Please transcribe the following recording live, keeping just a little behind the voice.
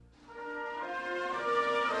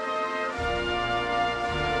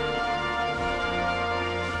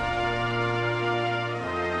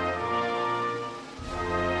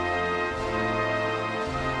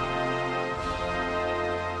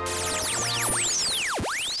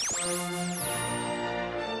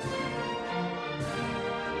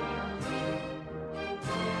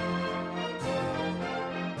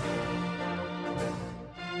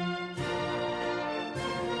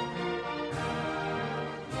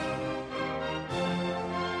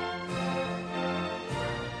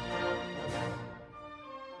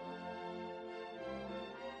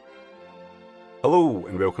Hello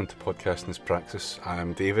and welcome to Podcasting is Praxis. I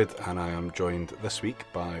am David and I am joined this week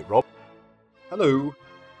by Rob. Hello.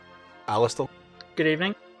 Alistair. Good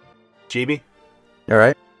evening. Jamie. All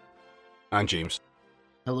right. And James.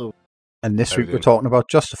 Hello. And this week we're talking about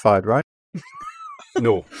Justified, right?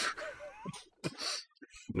 No.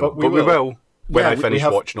 But we will will. when Yeah, I we finish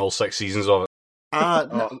have- watching all 6 seasons of it.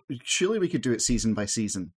 No, surely we could do it season by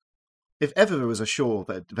season. If ever there was a show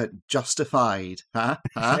that justified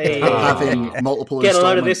Hey. having multiple Get a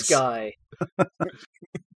load installments. of this guy.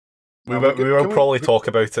 We we will can probably talk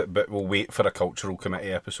about it, but we'll wait for a cultural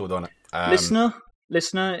committee episode on it.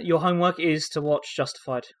 Listener, your homework is to watch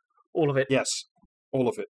Justified. All of it. Yes, all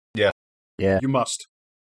of it. Yeah. You must.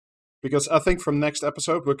 Because I think from next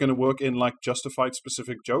episode, we're going to work in like justified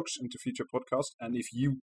specific jokes into future podcasts. And if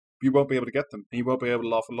you won't be able to get them, and you won't be able to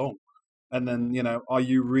laugh along. And then, are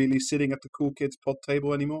you really sitting at the cool kids pod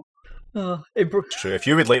table anymore? So if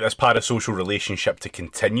you would like this parasocial relationship to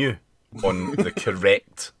continue on the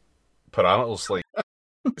correct parameters, like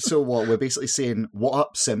So what, we're basically saying, what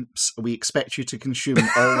up, simps? We expect you to consume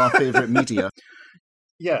all our favourite media.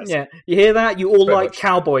 Yes. Yeah, you hear that? You all Very like much.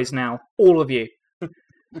 cowboys now. All of you.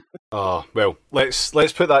 well, let's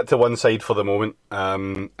put that to one side for the moment,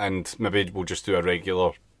 and maybe we'll just do a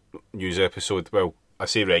regular news episode. Well, I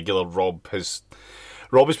say regular. Rob has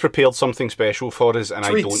prepared something special for us, and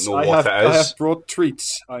Treats. I don't know what it I have is. brought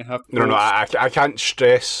treats. I have No, I can't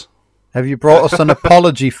stress. Have you brought us an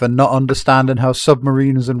apology for not understanding how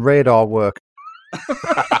submarines and radar work? Did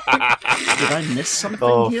I miss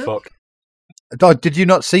something here? Fuck! Oh, did you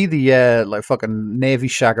not see the fucking Navy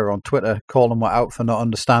shagger on Twitter calling what out for not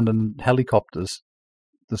understanding helicopters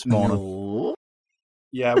this morning? No.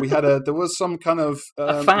 Yeah, there was some kind of...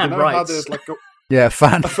 A fan how writes. there's like Yeah,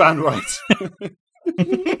 fan. a fan writes.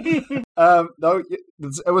 No,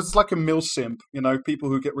 it was like a milsimp, people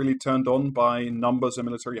who get really turned on by numbers and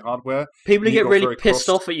military hardware. People who And you get got really very pissed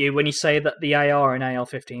crossed. off at you when you say that the AR in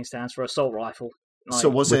AR-15 stands for assault rifle. So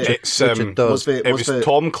was it... It's Which it does. it was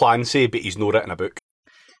Tom Clancy, but he's not written a book.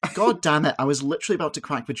 God damn it, I was literally about to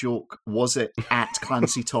crack the joke. Was it at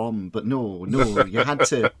Clancy Tom? But no, you had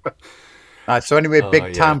to... Right, so anyway, Oh,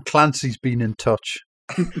 Big Tam Clancy's been in touch,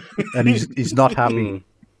 and he's not happy. Mm.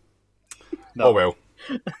 No. Oh well,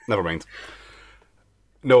 never mind.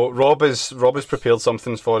 No, Rob has prepared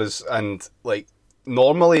something for us, and like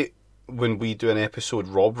normally when we do an episode,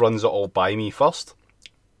 Rob runs it all by me first.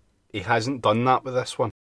 He hasn't done that with this one.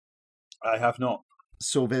 I have not.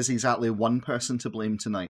 So there's exactly one person to blame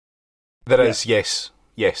tonight. There is, yes.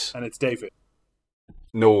 And it's David.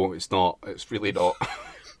 No, it's not. It's really not.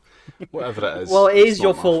 Whatever it is. Well, it it's is not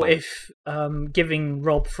your my fault if giving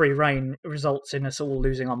Rob free reign results in us all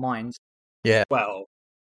losing our minds. Well,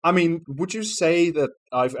 I mean, would you say that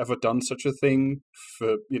I've ever done such a thing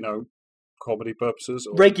for, comedy purposes?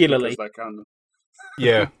 Or Regularly. because that kind of...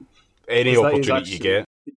 Yeah, any Because that is opportunity you get.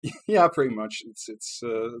 Yeah, pretty much. It's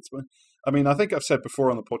I mean, I think I've said before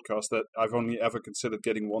on the podcast that I've only ever considered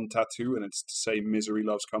getting one tattoo, and it's to say "Misery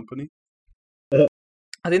loves company."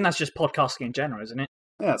 I think that's just podcasting in general, isn't it?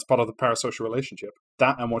 Yeah, it's part of the parasocial relationship.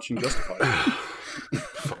 That and watching Justified.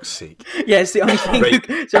 Fuck's sake. Yeah, it's the only thing. Right.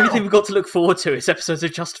 It's the only thing we've got to look forward to is episodes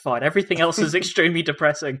of Justified. Everything else is extremely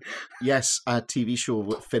depressing. Yes, a TV show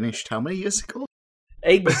that finished how many years ago?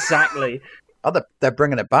 Exactly. Oh, they're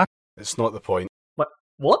bringing it back. It's not the point.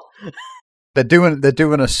 What? They're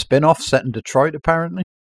doing a spin-off set in Detroit, apparently.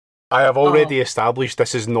 I have already established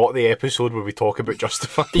this is not the episode where we talk about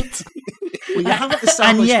Justified. Well, you haven't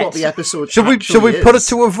established yet- what the episode Should we actually put it is.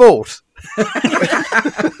 to a vote?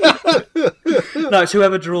 No, it's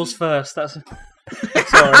whoever draws first. That's sorry.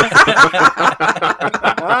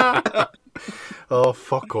 Oh,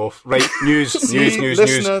 fuck off. Right, news.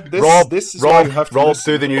 listener, Rob, this is why you have to Rob,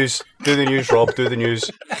 listen. do the news. Do the news, Rob, do the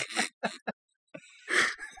news.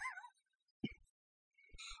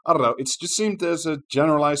 I don't know. It's just seemed there's a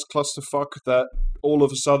generalized clusterfuck that all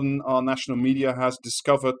of a sudden our national media has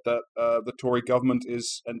discovered that the Tory government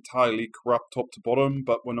is entirely corrupt top to bottom,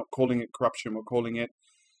 but we're not calling it corruption, we're calling it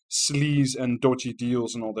sleaze and dodgy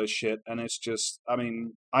deals and all this shit. And it's just, I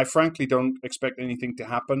mean, I frankly don't expect anything to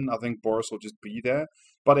happen. I think Boris will just be there.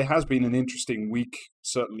 But it has been an interesting week,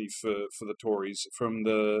 certainly for the Tories, from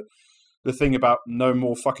the thing about no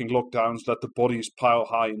more fucking lockdowns, let the bodies pile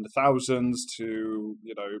high in the thousands, to,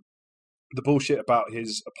 the bullshit about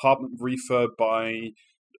his apartment refurb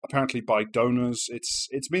apparently by donors.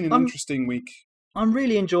 It's been an interesting week. I'm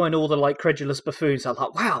really enjoying all the credulous buffoons. I'm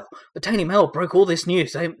like, wow, the Daily Mail broke all this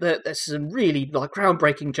news. There's some really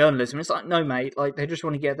groundbreaking journalism. It's like, no, mate. They just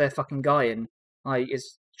want to get their fucking guy in.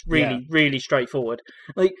 It's really straightforward.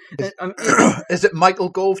 Like, Is it Michael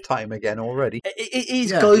Gove time again already? it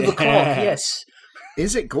is Yeah. go the clock. Yes.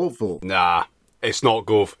 Is it Gove though? Nah, it's not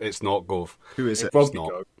Gove. It's not Gove. Who is it? It won't not.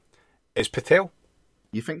 go. It's Patel.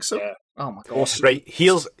 You think so? Yeah. Oh my god. Awesome. Right,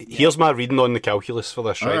 here's my reading on the calculus for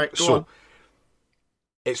this, All right? right, go So, on.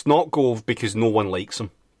 it's not Gove because no one likes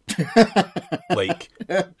him. Like,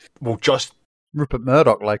 well, just, Rupert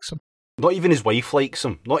Murdoch likes him. not even his wife likes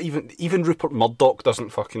him. Not even Rupert Murdoch doesn't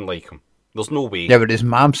fucking like him. There's no way. Yeah, but his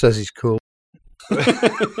mom says he's cool.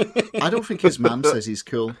 I don't think his mum says he's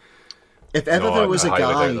cool. If ever No, there was I a highly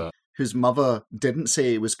doubt guy that. whose mother didn't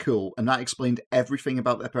say he was cool, and that explained everything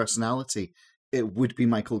about their personality, it would be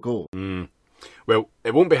Michael Gove. Well,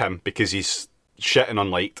 it won't be him because he's shit and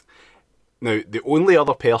unliked. Now, the only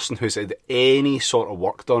other person who's had any sort of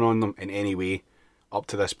work done on them in any way up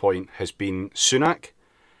to this point has been Sunak,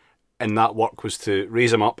 and that work was to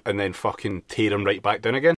raise him up and then fucking tear him right back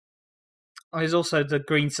down again. There's also the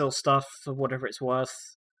green cell stuff for whatever it's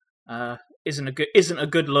worth. Isn't a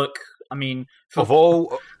good look. I mean, for, Of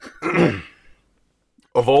all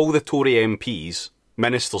of all the Tory MPs,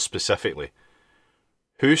 ministers specifically,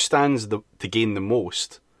 who stands to gain the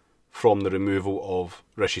most from the removal of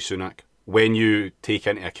Rishi Sunak? When you take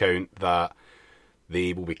into account that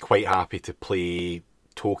they will be quite happy to play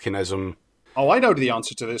tokenism. Oh, I know the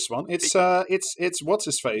answer to this one. It's what's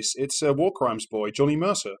his face? It's War Crimes boy, Johnny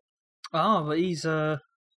Mercer. but he's out.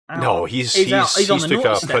 No, he's on the took naughty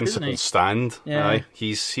a step, isn't principled he? stand. Yeah. Aye,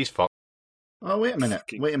 he's fucked. Oh, wait a minute.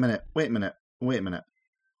 Fucking- Wait a minute.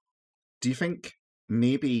 Do you think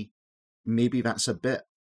maybe that's a bit?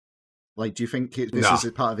 Like, do you think this Nah. is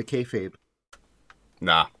a part of a kayfabe?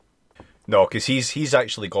 Nah, no, because he's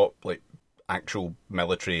actually got like actual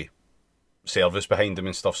military service behind him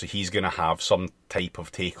and stuff, so he's going to have some type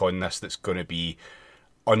of take on this that's going to be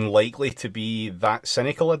unlikely to be that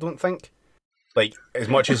cynical. I don't think. Like, as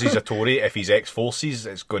much as he's a Tory, if he's ex-forces,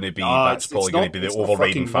 it's going to be that's probably going to be the it's not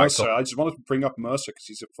overriding fucking factor. Mercer. I just wanted to bring up Mercer because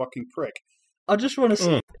he's a fucking prick. I just want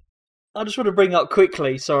to bring up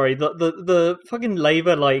quickly. Sorry, the fucking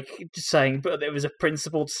Labour just saying, but there was a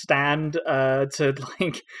principled stand to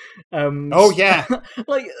like. Oh yeah,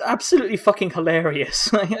 like absolutely fucking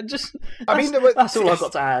hilarious. Like, I mean, that's all I've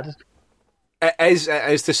got to add. It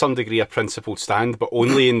is to some degree a principled stand, but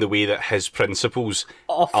only in the way that his principles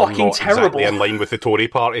Are are fucking not terrible. exactly in line with the Tory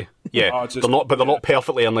party. Yeah, Oh, just- they're not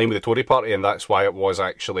perfectly in line with the Tory party, and that's why it was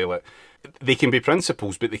actually like they can be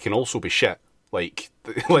principles, but they can also be shit. Like,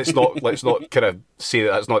 let's not kind of say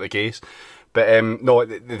that that's not the case. But no,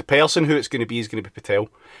 the person who it's going to be is going to be Patel,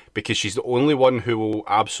 because she's the only one who will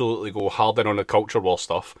absolutely go hard in on the culture war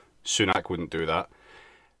stuff. Sunak wouldn't do that.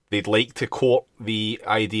 They'd like to court the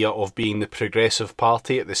idea of being the progressive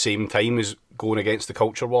party at the same time as going against the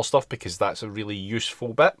culture war stuff, because that's a really useful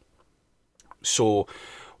bit. So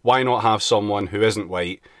why not have someone who isn't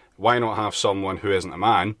white? Why not have someone who isn't a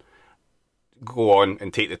man go on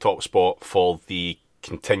and take the top spot for the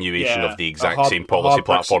continuation of the exact same policy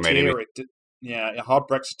platform anyway? A hard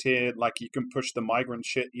Brexiteer, like you can push the migrant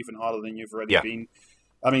shit even harder than you've already Yeah. been.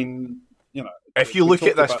 I mean, you know. If you we look at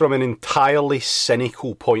talked this about- from an entirely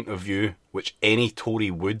cynical point of view, which any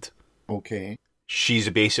Tory would, Okay. she's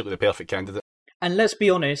basically the perfect candidate. And let's be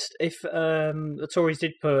honest, if the Tories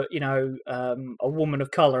did put, a woman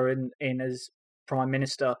of colour in as Prime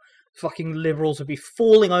Minister, fucking Liberals would be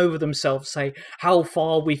falling over themselves, say how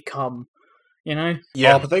far we've come, Oh,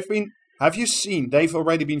 but have you seen, they've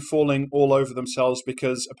already been falling all over themselves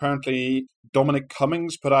because apparently Dominic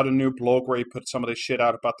Cummings put out a new blog where he put some of this shit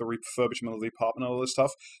out about the refurbishment of the apartment and all this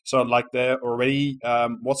stuff. So, like, they're already,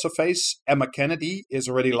 what's her face? Emma Kennedy is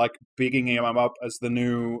already, like, bigging him up as the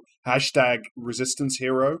new hashtag resistance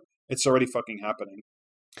hero. It's already fucking happening.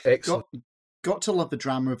 Excellent. Got to love the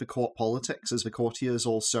drama of the court politics as the courtiers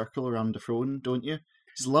all circle around the throne, don't you?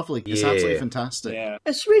 It's lovely. It's absolutely Yeah. fantastic. Yeah.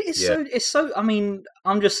 it's so. I mean,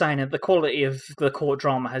 I'm just saying that the quality of the court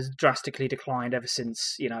drama has drastically declined ever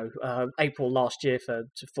since April last year for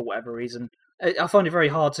whatever reason. I find it very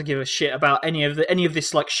hard to give a shit about any of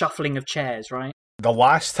this like shuffling of chairs, right? The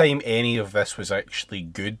last time any of this was actually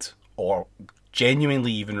good or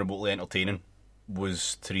genuinely even remotely entertaining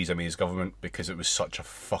was Theresa May's government, because it was such a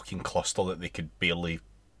fucking cluster that they could barely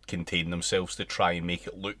contain themselves to try and make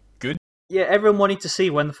it look good. Yeah, everyone wanted to see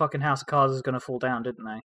when the fucking House of Cards is going to fall down, didn't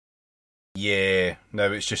they? Yeah, now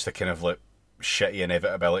it's just a kind of like shitty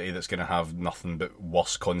inevitability that's going to have nothing but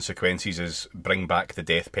worse consequences as bring back the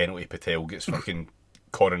death penalty. Patel gets fucking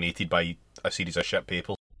coronated by a series of shit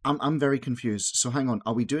papers. I'm very confused. So hang on,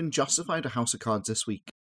 are we doing Justified or House of Cards this week?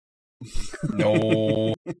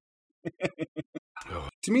 No.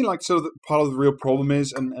 to me, like, sort of part of the real problem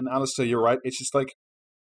is, and Alistair, you're right. It's just like,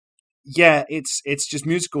 yeah, it's just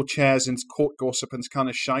musical chairs and it's court gossip and it's kind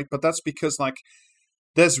of shite. But that's because like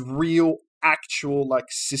there's real, actual, like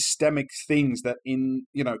systemic things that in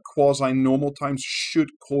quasi normal times should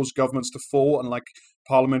cause governments to fall, and like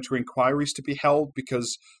parliamentary inquiries to be held,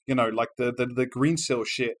 because like the Green Seal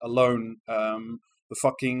shit alone, the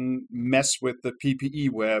fucking mess with the PPE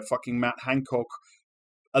where fucking Matt Hancock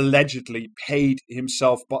allegedly paid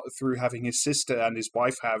himself but through having his sister and his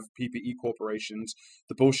wife have PPE corporations,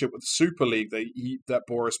 the bullshit with the Super League that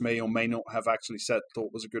Boris may or may not have actually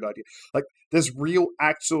thought was a good idea. Like, there's real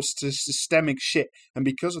actual systemic shit, and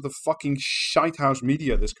because of the fucking shitehouse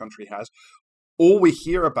media this country has, all we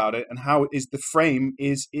hear about it and how it is the frame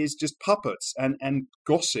is just puppets and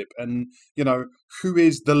gossip and, who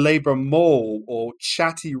is the Labour mole or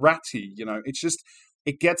chatty ratty, it's just,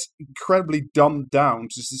 it gets incredibly dumbed down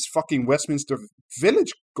to this fucking Westminster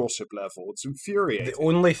Village gossip level. It's infuriating. The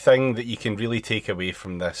only thing that you can really take away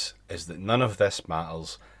from this is that none of this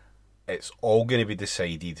matters. It's all going to be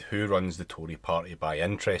decided who runs the Tory party by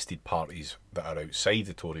interested parties that are outside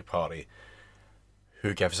the Tory party.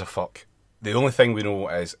 Who gives a fuck? The only thing we know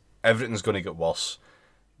is everything's going to get worse.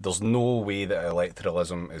 There's no way that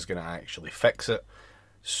electoralism is going to actually fix it.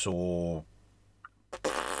 So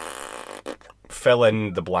fill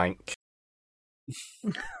in the blank.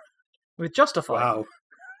 With Justified. Wow.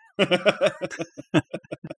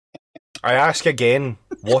 I ask again,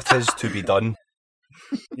 what is to be done?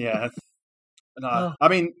 Yeah. No, I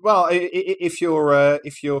mean, well, if you're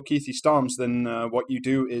Keithy Starms, then what you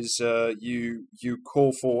do is you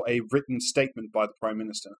call for a written statement by the Prime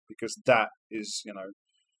Minister, because that is,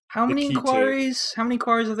 How many inquiries? How many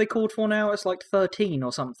inquiries have they called for now? It's like 13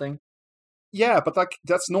 or something. Yeah, but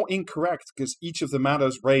that's not incorrect, because each of the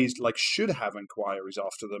matters raised should have inquiries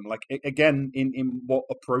after them. Again, in what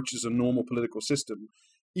approaches a normal political system,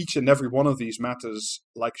 each and every one of these matters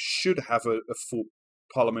should have a full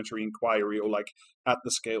parliamentary inquiry, or at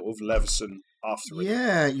the scale of Leveson after it.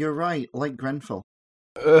 Yeah, you're right. Like Grenfell.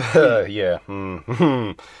 Yeah.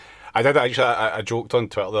 I did actually. I joked on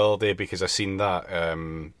Twitter the other day because I seen that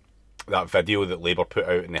that video that Labour put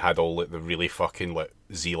out, and they had all the really fucking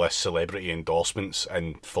Z-list celebrity endorsements,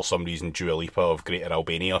 and for some reason Dua Lipa of Greater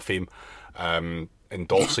Albania fame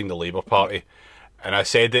endorsing the Labour Party. And I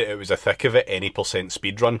said that it was a thick of it, any percent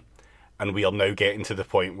speedrun, and we are now getting to the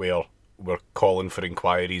point where we're calling for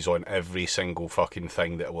inquiries on every single fucking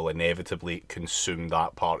thing that will inevitably consume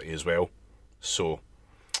that party as well. So,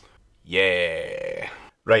 yeah.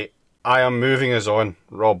 Right, I am moving us on.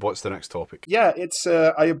 Rob, what's the next topic? Yeah, it's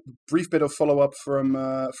a brief bit of follow-up from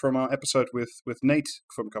our episode with Nate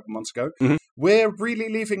from a couple months ago. Mm-hmm. We're really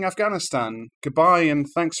leaving Afghanistan. Goodbye and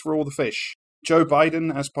thanks for all the fish. Joe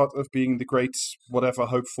Biden, as part of being the great whatever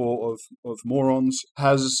hope for of morons,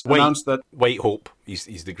 has announced that... White hope. He's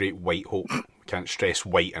the great white hope. Can't stress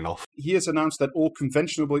white enough. He has announced that all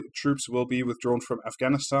conventional troops will be withdrawn from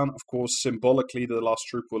Afghanistan. Of course, symbolically, the last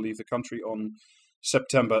troop will leave the country on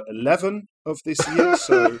September 11 of this year.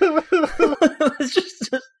 So it's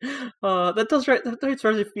just that does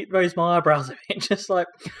raise my eyebrows a bit. Just like,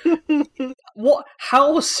 what?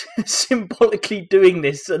 How symbolically doing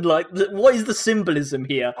this, and what is the symbolism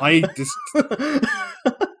here? I just.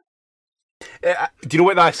 Do you know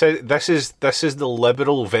what that says? This is the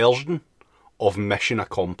liberal version of mission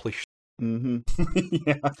accomplished. Mm-hmm.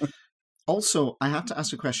 Yeah. Also, I have to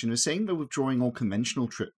ask a question. We're saying they're withdrawing all conventional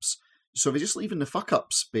troops. So they're just leaving the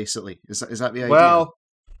fuck-ups, basically. Is that the idea?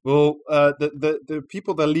 Well, the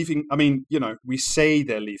people they're leaving, I mean, we say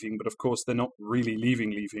they're leaving, but of course they're not really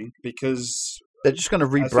leaving, because... They're just going to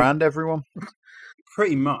rebrand everyone?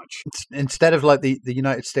 Pretty much. Instead of the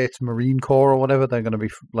United States Marine Corps or whatever, they're going to be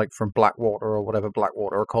from Blackwater or whatever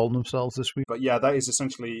Blackwater are calling themselves this week. But yeah, that is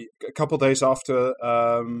essentially a couple of days after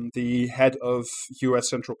the head of US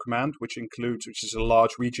Central Command, which is a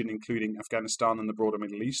large region including Afghanistan and the broader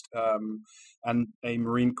Middle East, and a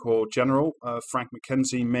Marine Corps general, Frank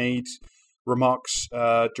McKenzie, made remarks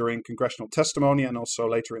during congressional testimony and also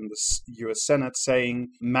later in the US Senate, saying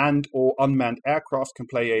manned or unmanned aircraft can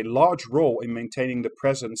play a large role in maintaining the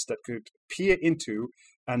presence that could peer into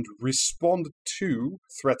and respond to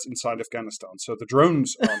threats inside Afghanistan. So the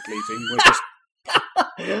drones aren't leaving. We're just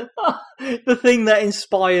the thing that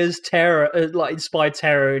inspires terror, inspired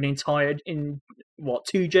terror in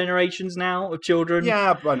 2 generations now of children.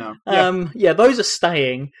 Yeah, I know. Yeah. Yeah, those are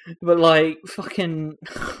staying, but fucking.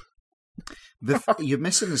 You're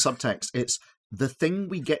missing the subtext. It's the thing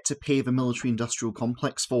we get to pay the military-industrial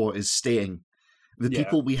complex for is staying. The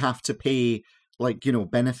people we have to pay like,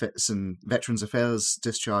 benefits and Veterans Affairs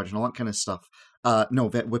discharge and all that kind of stuff. No,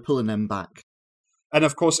 we're pulling them back. And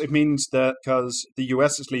of course, it means that because the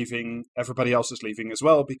US is leaving, everybody else is leaving as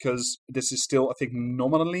well, because this is still, I think,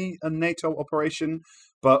 nominally a NATO operation.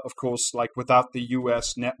 But of course, like without the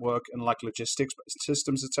US network and like logistics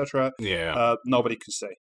systems, etc., nobody can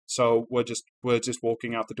stay. So we're just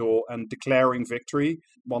walking out the door and declaring victory.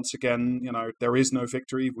 Once again, there is no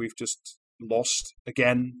victory. We've just lost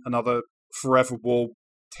again. Another forever war.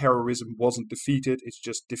 Terrorism wasn't defeated. It's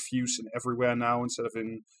just diffuse and everywhere now instead of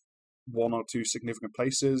in one or two significant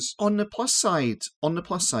places. On the plus side,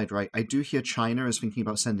 right, I do hear China is thinking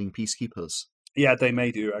about sending peacekeepers. Yeah, they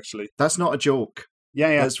may do, actually. That's not a joke.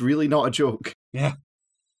 Yeah. That's really not a joke. Yeah.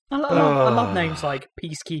 I love names like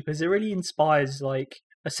peacekeepers. It really inspires like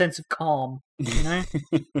a sense of calm,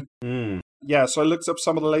 Yeah, so I looked up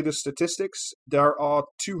some of the latest statistics. There are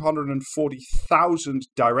 240,000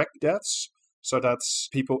 direct deaths. So that's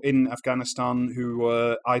people in Afghanistan who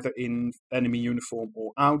were either in enemy uniform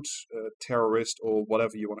or out, terrorist or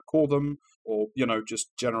whatever you want to call them, or,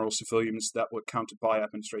 just general civilians that were counted by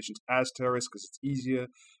administrations as terrorists because it's easier.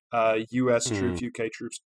 US troops, UK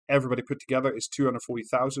troops, everybody put together is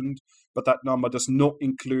 240,000, but that number does not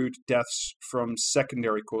include deaths from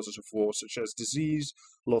secondary causes of war, such as disease,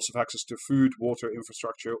 loss of access to food, water,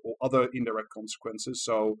 infrastructure, or other indirect consequences.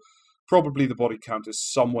 So probably the body count is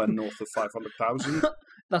somewhere north of 500,000.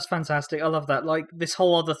 That's fantastic. I love that. Like this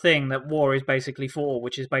whole other thing that war is basically for,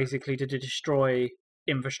 which is basically to destroy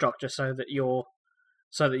infrastructure so that your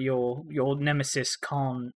nemesis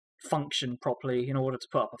can't function properly in order to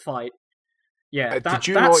put up a fight. Yeah. Did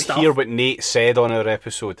you not hear what Nate said on our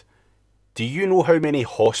episode? Do you know how many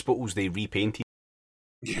hospitals they repainted?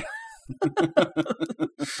 Yeah.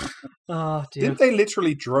 Oh, dear. Didn't they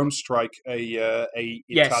literally drone strike a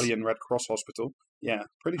Italian Red Cross hospital? Yeah,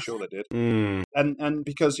 pretty sure they did. And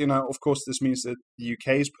because, of course, this means that the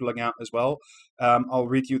UK is pulling out as well. I'll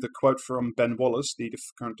read you the quote from Ben Wallace, the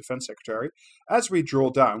current Defence Secretary. As we draw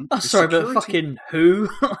down... Oh, sorry, but fucking who?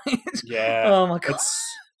 Yeah. Oh, my God.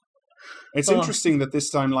 It's interesting that this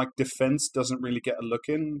time, defense doesn't really get a look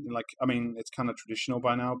in. It's kind of traditional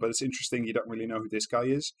by now, but it's interesting you don't really know who this guy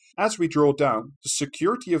is. As we draw down, the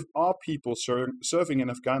security of our people serving in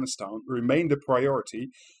Afghanistan remained a priority,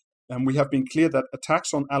 and we have been clear that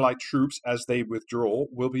attacks on allied troops as they withdraw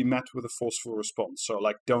will be met with a forceful response. So,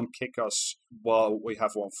 don't kick us while we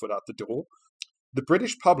have one foot out the door. The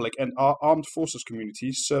British public and our armed forces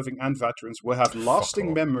communities, serving and veterans, will have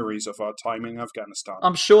lasting memories of our time in Afghanistan.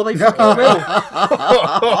 I'm sure they will.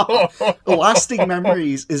 Lasting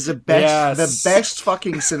memories is the best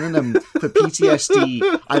fucking synonym for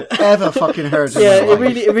PTSD I've ever fucking heard. Yeah,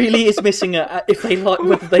 it really is missing if they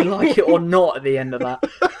whether they like it or not at the end of that.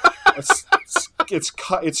 It's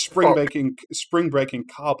spring breaking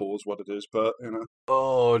Kabul is what it is, but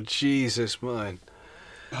Oh Jesus, man.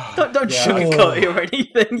 Don't sugarcoat it or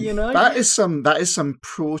anything, That is some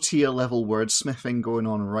pro tier level wordsmithing going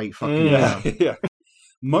on right fucking now. Yeah.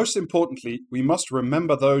 Most importantly, we must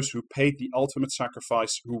remember those who paid the ultimate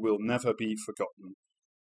sacrifice who will never be forgotten.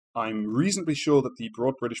 I'm reasonably sure that the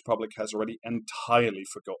broad British public has already entirely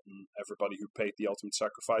forgotten everybody who paid the ultimate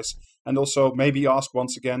sacrifice, and also maybe ask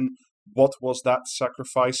once again, what was that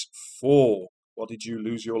sacrifice for? What did you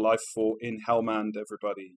lose your life for in Helmand,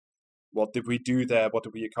 everybody? What did we do there? What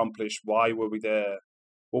did we accomplish? Why were we there?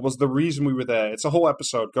 What was the reason we were there? It's a whole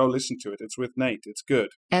episode. Go listen to it. It's with Nate. It's good.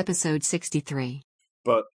 Episode 63.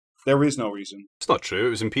 But there is no reason. It's not true. It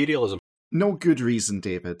was imperialism. No good reason,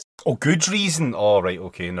 David. Oh, good reason? Oh, right.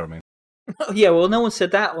 Okay, never mind. Yeah, well, no one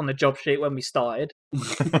said that on the job sheet when we started.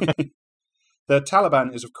 The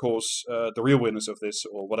Taliban is, of course, the real winners of this,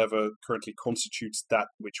 or whatever currently constitutes that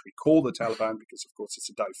which we call the Taliban, because, of course, it's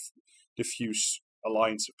a diffuse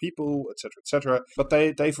alliance of people, etc., etc. But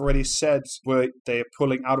they've already said they are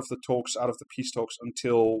pulling out of the peace talks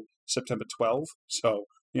until September 12. So,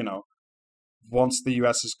 once the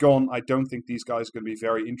US is gone, I don't think these guys are going to be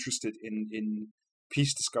very interested in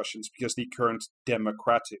peace discussions, because the current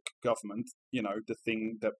democratic government, the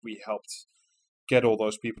thing that we helped get all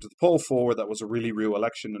those people to the poll for, that was a really real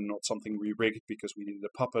election and not something we rigged because we needed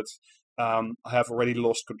a puppet, have already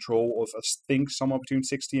lost control of, I think, somewhere between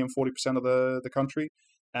 60 and 40% of the country.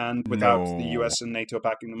 And without the US and NATO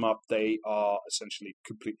backing them up, they are essentially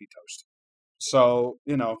completely toast. So,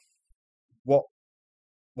 what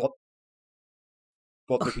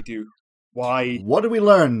did we do? Why? What did we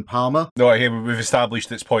learn, Palmer? No, we've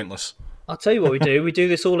established it's pointless. I'll tell you what we do. We do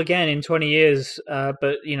this all again in 20 years,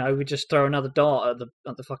 but we just throw another dart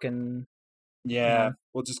at the fucking Yeah,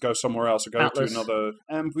 we'll just go somewhere else or go Atlas. to another.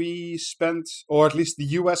 And we spent, or at least the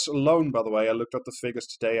US alone, by the way, I looked at the figures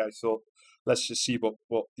today. I thought, let's just see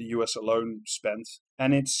what the US alone spent.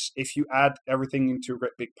 And it's, if you add everything into a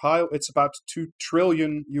great big pile, it's about $2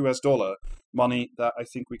 trillion money that I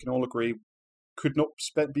think we can all agree could not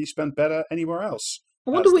be spent better anywhere else.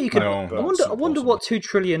 I wonder what you could. No, I wonder what $2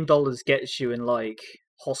 trillion gets you in like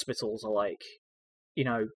hospitals or like, you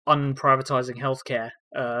know, unprivatizing healthcare.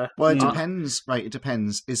 Well, it depends, right? It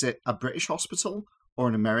depends. Is it a British hospital or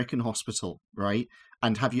an American hospital, right?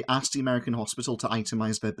 And have you asked the American hospital to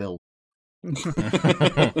itemize their bill?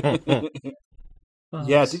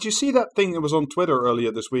 Yeah, did you see that thing that was on Twitter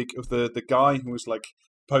earlier this week of the guy who was like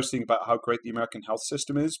posting about how great the American health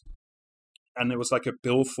system is? And it was like a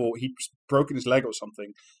bill for, he'd broken his leg or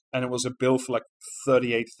something, and it was a bill for like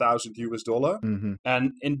 $38,000. Mm-hmm.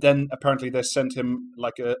 And then apparently they sent him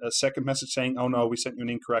like a second message saying, "Oh no, we sent you an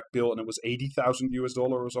incorrect bill," and it was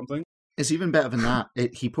 $80,000 or something. It's even better than that.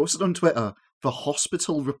 He posted on Twitter. The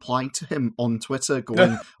hospital replied to him on Twitter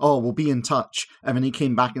going, "Oh, we'll be in touch." And then he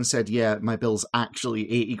came back and said, "Yeah, my bill's actually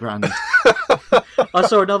 $80,000." I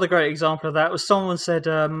saw another great example of that. It was someone said,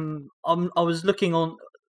 I was looking on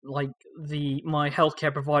like my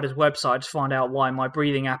healthcare provider's website to find out why my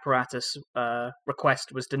breathing apparatus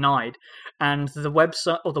request was denied, and the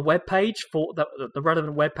website or the web page for the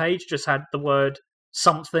relevant web page just had the word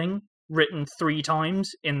something written 3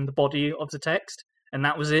 times in the body of the text, and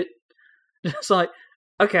that was it. It's like,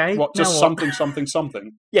 okay, What, just something?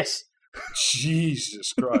 Yes.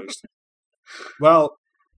 Jesus Christ. Well,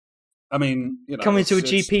 I mean, you know, Coming to a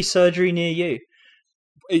GP surgery near you.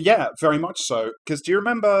 Yeah, very much so. Because do you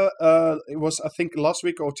remember, it was, I think, last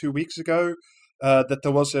week or 2 weeks ago, that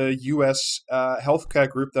there was a US healthcare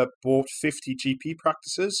group that bought 50 GP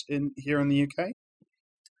practices here in the UK?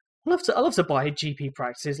 I love to buy GP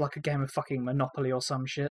practices like a game of fucking Monopoly or some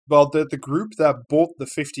shit. Well, the group that bought the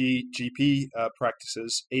 50 GP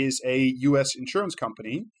practices is a US insurance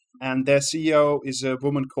company, and their CEO is a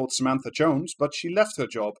woman called Samantha Jones, but she left her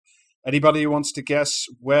job. Anybody who wants to guess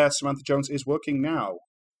where Samantha Jones is working now?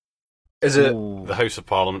 Is it the House of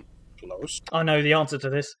Parliament? Close. I know the answer to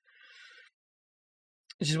this.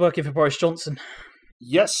 She's working for Boris Johnson.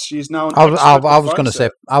 Yes, she's now an I expert was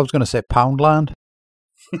going to say Poundland.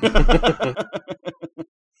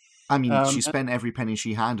 I mean, she spent every penny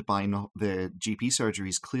she had buying the GP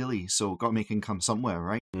surgeries, clearly, so got to make income somewhere,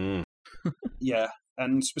 right? Mm. Yeah,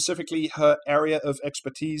 and specifically her area of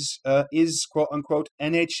expertise is quote-unquote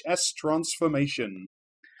NHS transformation.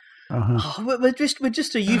 Uh-huh. Oh, we're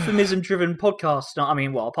just a euphemism-driven podcast. I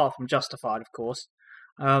mean, well, apart from Justified, of course.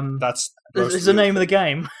 That's the name of the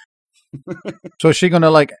game. So is she going to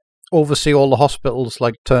like oversee all the hospitals,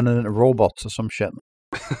 like turning into robots or some shit?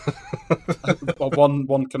 Well,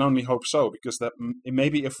 one can only hope so, because that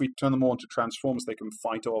maybe if we turn them all into Transformers, they can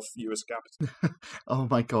fight off US capital. Oh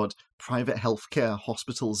my god, private healthcare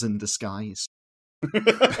hospitals in disguise.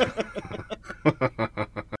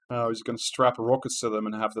 He's going to strap rockets to them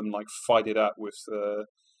and have them like fight it out with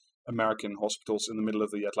American hospitals in the middle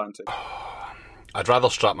of the Atlantic. I'd rather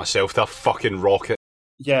strap myself to a fucking rocket.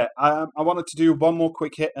 Yeah, I wanted to do one more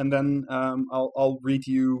quick hit, and then I'll read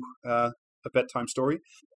you a bedtime story.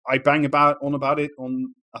 I bang on about it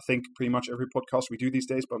on, I think, pretty much every podcast we do these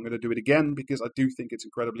days, but I'm going to do it again because I do think it's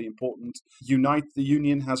incredibly important. Unite the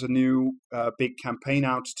Union has a new big campaign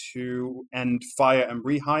out to end fire and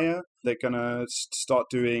rehire. They're going to start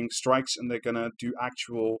doing strikes, and they're going to do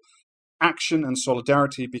actual action and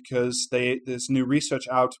solidarity, because there's new research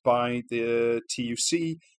out by the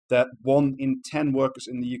TUC that 1 in 10 workers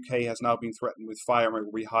in the UK has now been threatened with fire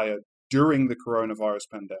and rehire during the coronavirus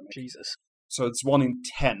pandemic. Jesus. So it's 1 in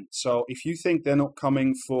 10. So if you think they're not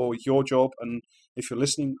coming for your job, and if you're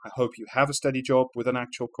listening, I hope you have a steady job with an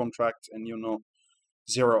actual contract and you're not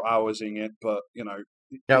 0 hours in it. But, you know,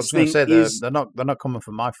 Yeah, I was going to say they're not coming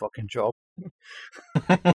for my fucking job.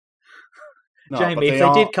 No, Jamie, if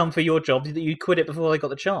they did come for your job, you'd quit it before they got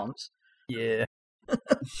the chance. Yeah.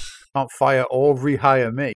 Can't fire or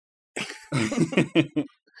rehire me.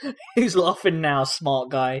 Who's laughing now, smart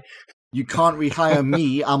guy? You can't rehire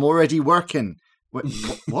me. I'm already working. What?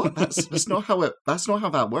 That's not how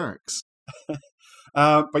that works.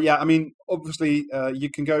 But yeah, I mean, obviously, you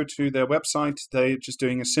can go to their website. They're just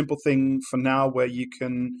doing a simple thing for now where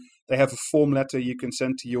they have a form letter you can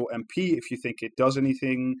send to your MP if you think it does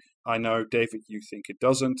anything. I know, David, you think it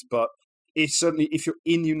doesn't, but it's certainly, if you're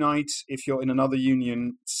in Unite, if you're in another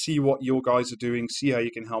union, see what your guys are doing, see how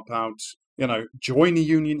you can help out. You know, join a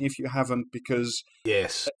union if you haven't, because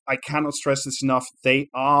yes, I cannot stress this enough. They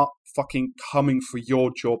are fucking coming for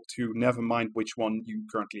your job too, never mind which one you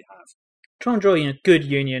currently have. Try and draw a good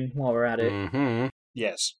union while we're at it. Mm-hmm.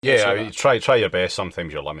 Yes. Yeah, So I mean, try your best.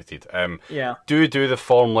 Sometimes you're limited. Yeah. Do the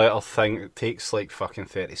form letter thing. It takes like fucking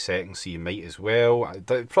 30 seconds, so you might as well.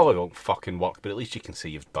 It probably won't fucking work, but at least you can say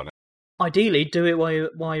you've done it. Ideally, do it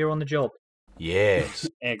while you're on the job. Yes.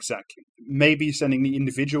 Exactly. Maybe sending the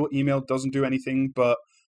individual email doesn't do anything, but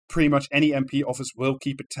pretty much any MP office will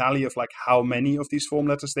keep a tally of like how many of these form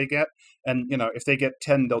letters they get. And, you know, if they get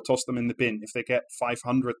 10, they'll toss them in the bin. If they get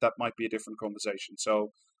 500, that might be a different conversation.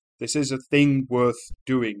 So this is a thing worth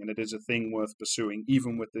doing, and it is a thing worth pursuing,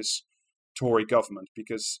 even with this Tory government,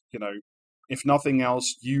 because, you know, if nothing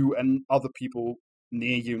else, you and other people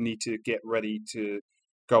near you need to get ready to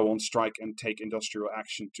go on strike and take industrial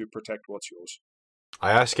action to protect what's yours.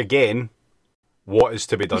 I ask again, what is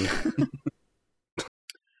to be done?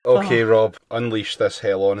 Okay, Rob, unleash this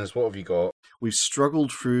hell on us. What have you got? We've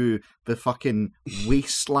struggled through the fucking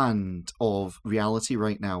wasteland of reality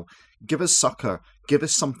right now. Give us succor. Give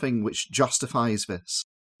us something which justifies this.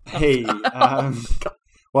 Hey,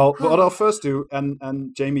 well, what I'll first do, and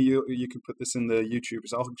Jamie, you can put this in the YouTube,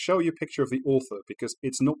 is I'll show you a picture of the author, because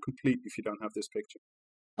it's not complete if you don't have this picture.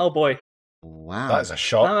 Oh boy, Wow. That is a that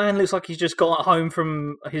shot. man looks like he's just got home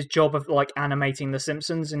from his job of like animating The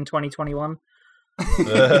Simpsons in 2021. Is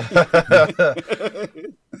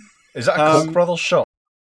that a Koch brothers shot?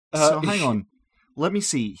 So hang on. Let me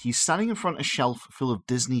see. He's standing in front of a shelf full of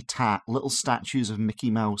Disney little statues of Mickey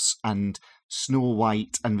Mouse and Snow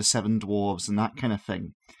White and the Seven Dwarves and that kind of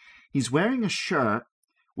thing. He's wearing a shirt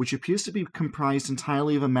which appears to be comprised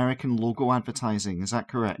entirely of American logo advertising. Is that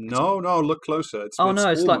correct? No, look closer. It's Oh no,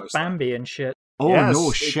 it's like almost that. Bambi and shit. Oh Yes,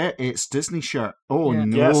 no, shit! It's Disney shirt. Oh Yeah.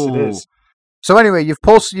 no! Yes, it is. So anyway, you've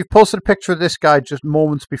posted a picture of this guy just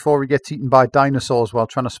moments before he gets eaten by dinosaurs while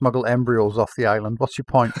trying to smuggle embryos off the island. What's your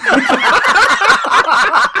point?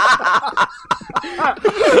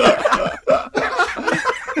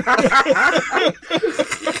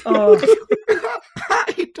 Oh,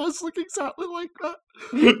 It does look exactly like that.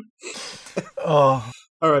 Oh.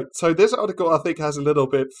 All right, so this article I think has a little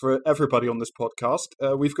bit for everybody on this podcast.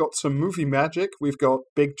 We've got some movie magic, we've got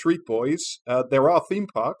Big Treat Boys, there are theme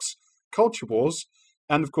parks, culture wars,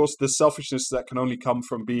 and of course the selfishness that can only come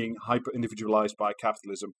from being hyper-individualized by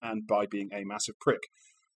capitalism and by being a massive prick.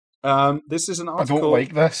 This is an article...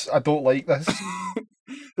 I don't like this.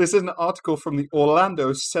 This is an article from the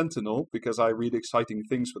Orlando Sentinel, because I read exciting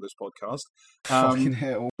things for this podcast. Fucking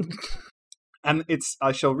hell. And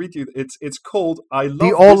I shall read you. It's called "I Love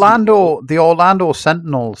The Orlando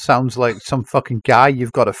Sentinel sounds like some fucking guy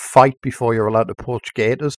you've got to fight before you're allowed to poach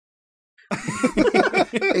gators.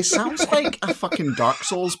 It sounds like a fucking Dark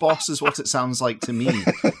Souls boss is what it sounds like to me,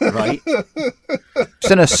 right?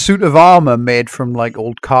 It's in a suit of armor made from like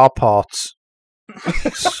old car parts,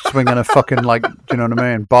 swinging a fucking like, do you know what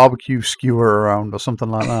I mean, barbecue skewer around or something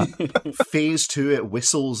like that. Phase 2, it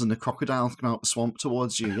whistles and the crocodiles come out the swamp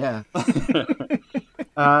towards you, yeah.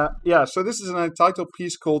 So this is an entitled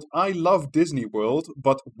piece called "I Love Disney World,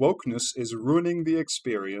 but wokeness is ruining the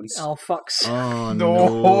experience." oh fucks. Oh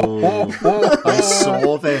No. no. I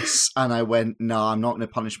saw this and I went, no, I'm not going to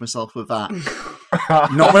punish myself with that.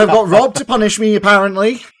 Not when I've got Rob to punish me,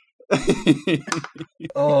 apparently.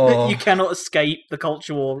 Oh. You cannot escape the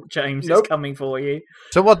culture war, James. Nope. It's coming for you.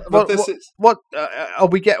 So what But are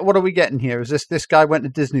we getting here? Is this guy went to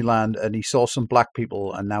Disneyland and he saw some black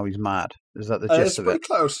people and now he's mad? Is that the it's gist of pretty it?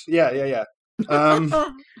 close. Yeah.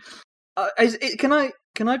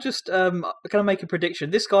 Can I just make a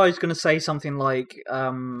prediction? This guy's going to say something like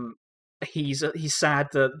he's sad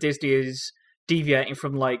that Disney is deviating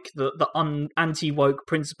from like the anti-woke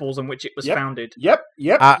principles on which it was founded. I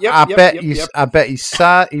bet he's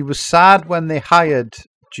sad. He was sad when they hired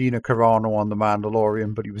Gina Carano on The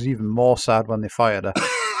Mandalorian, but he was even more sad when they fired her.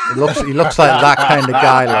 He looks like that kind of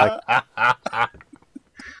guy.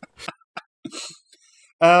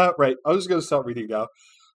 Like, right, I was going to start reading now.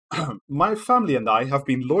 My family and I have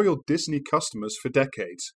been loyal Disney customers for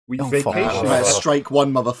decades. We vacation. Right, strike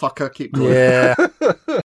one, motherfucker. Keep going. yeah.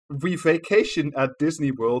 We vacation at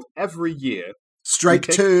Disney World every year. Strike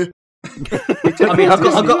two. I mean, I've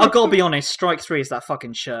got to be honest. Strike 3 is that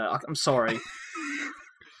fucking shirt. I'm sorry.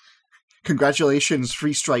 Congratulations,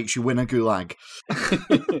 3 strikes, you win a gulag.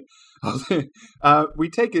 We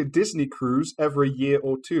take a Disney cruise every year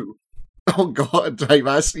or two. Oh god, right,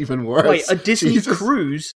 that's even worse. Wait, a Disney Jesus.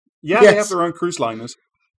 cruise? Yeah, Yes. they have their own cruise liners.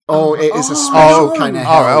 Oh, it is a Oh. special kind of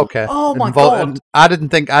hell. All right, okay. Oh my Invol- God. and I didn't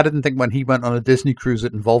think when he went on a Disney cruise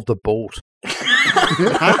it involved a boat.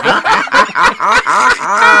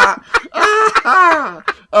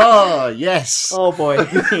 Oh, yes. Oh boy.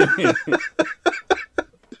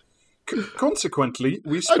 Consequently,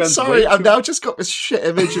 we spent. I'm sorry, I've now just got this shit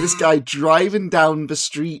image of this guy driving down the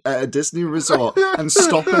street at a Disney resort and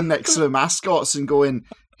stopping next to the mascots and going,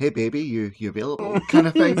 "Hey, baby, you available?" kind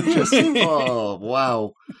of thing. Just, oh,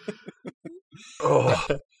 wow. Oh.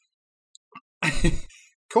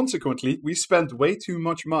 Consequently, we spent way too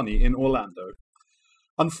much money in Orlando.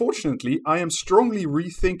 Unfortunately, I am strongly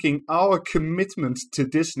rethinking our commitment to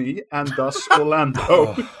Disney and thus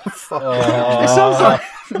Orlando. It sounds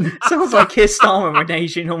like Keir Starmer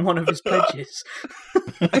reneging on one of his pledges.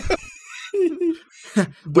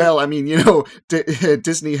 Well, I mean,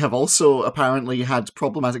 Disney have also apparently had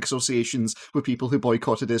problematic associations with people who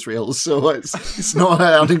boycotted Israel, so it's not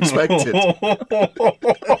unexpected.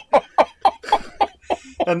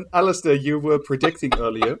 And Alistair, you were predicting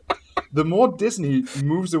earlier, the more Disney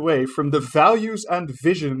moves away from the values and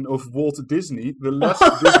vision of Walt Disney, the less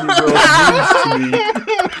Disney World means to me.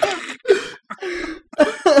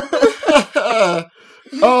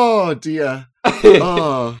 Oh, dear.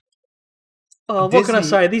 Oh. Oh, what can I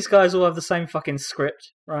say? These guys all have the same fucking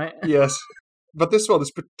script, right? Yes. But this one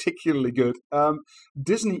is particularly good.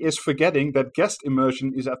 Disney is forgetting that guest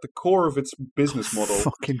immersion is at the core of its business model.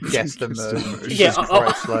 Fucking guest immersion. Yeah,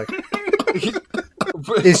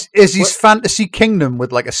 Is his fantasy kingdom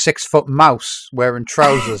with like a 6-foot mouse wearing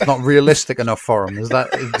trousers not realistic enough for him?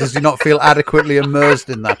 Does he not feel adequately immersed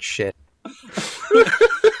in that shit?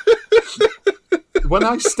 When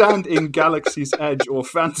I stand in Galaxy's Edge or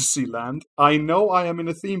Fantasyland, I know I am in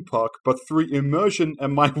a theme park, but through immersion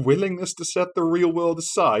and my willingness to set the real world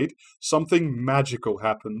aside, something magical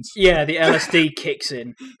happens. Yeah, the LSD kicks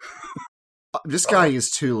in. This guy is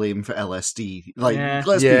too lame for LSD.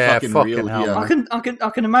 Let's be fucking real hell, here.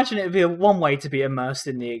 I can imagine it would be one way to be immersed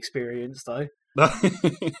in the experience, though.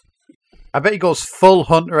 I bet he goes full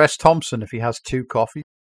Hunter S. Thompson if he has 2 coffees.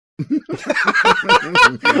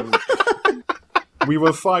 We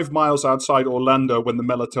were 5 miles outside Orlando when the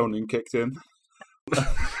melatonin kicked in.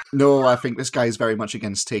 No, I think this guy is very much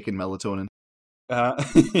against taking melatonin.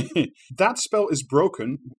 That spell is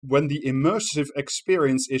broken when the immersive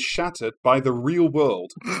experience is shattered by the real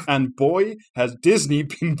world. And boy, has Disney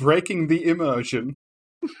been breaking the immersion.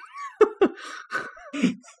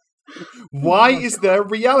 Why is there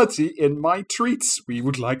reality in my treats? We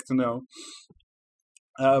would like to know.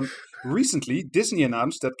 Recently, Disney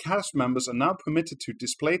announced that cast members are now permitted to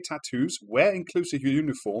display tattoos, wear inclusive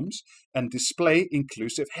uniforms, and display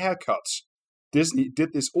inclusive haircuts. Disney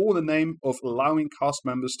did this all in the name of allowing cast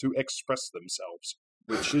members to express themselves,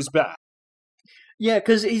 which is bad. Yeah,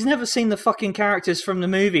 because he's never seen the fucking characters from the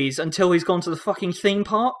movies until he's gone to the fucking theme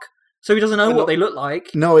park. So he doesn't know what they look like.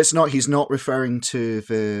 No, it's not. He's not referring to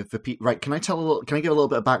the people. Right? Can I give a little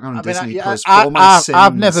bit of background on Disney?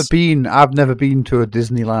 I've never been to a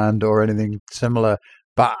Disneyland or anything similar.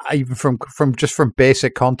 But even from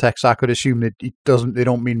basic context, I could assume that they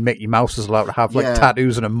don't mean Mickey Mouse is allowed to have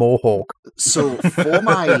tattoos and a mohawk. So for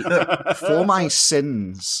my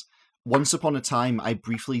sins, once upon a time, I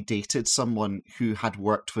briefly dated someone who had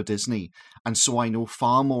worked for Disney, and so I know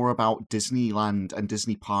far more about Disneyland and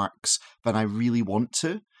Disney parks than I really want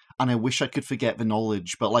to. And I wish I could forget the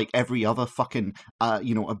knowledge, but like every other fucking,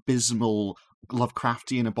 abysmal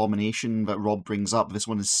Lovecraftian abomination that Rob brings up, this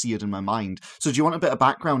one is seared in my mind. So do you want a bit of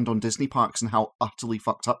background on Disney parks and how utterly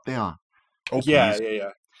fucked up they are? Oh, yeah.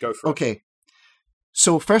 Go for it. Okay.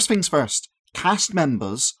 So first things first, cast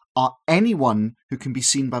members are anyone who can be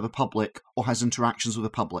seen by the public or has interactions with the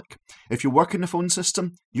public. If you're working the phone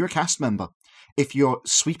system, you're a cast member. If you're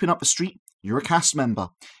sweeping up the street, you're a cast member.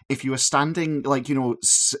 If you are standing,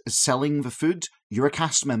 selling the food, you're a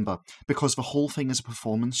cast member. Because the whole thing is a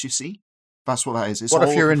performance, you see? That's what that is. What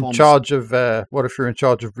if you're in charge of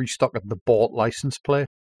restocking the bought license plate?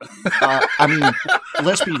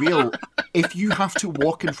 Let's be real. If you have to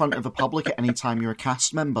walk in front of the public at any time, you're a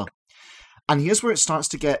cast member. And here's where it starts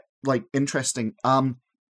to get interesting.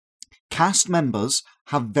 Cast members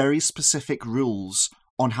have very specific rules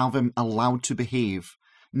on how they're allowed to behave.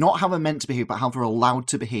 Not how they're meant to behave, but how they're allowed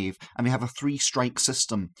to behave. And they have a 3-strike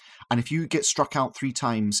system. And if you get struck out 3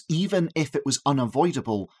 times, even if it was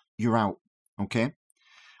unavoidable, you're out. Okay?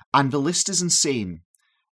 And the list is insane.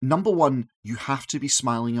 Number 1, you have to be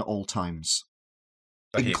smiling at all times.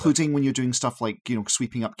 Including when you're doing stuff like,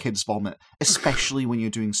 sweeping up kids' vomit. Especially when you're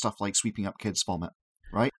doing stuff like sweeping up kids' vomit.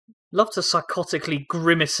 Right? Love to psychotically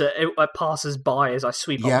grimace at passers-by as I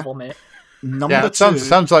sweep up vomit. Number 2...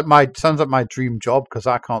 sounds like my dream job, because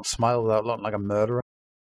I can't smile without looking like a murderer.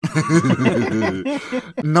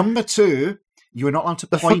 Number 2, you are not allowed to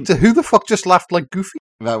point... Who the fuck just laughed like Goofy?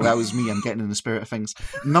 That was me. I'm getting in the spirit of things.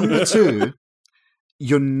 Number 2...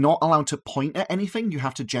 you're not allowed to point at anything. You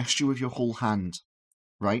have to gesture with your whole hand,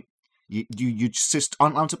 right? You just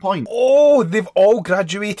aren't allowed to point. Oh, they've all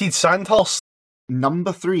graduated Sandhurst.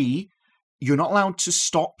 Number 3, you're not allowed to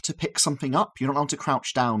stop to pick something up. You're not allowed to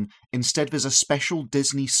crouch down. Instead, there's a special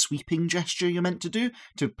Disney sweeping gesture you're meant to do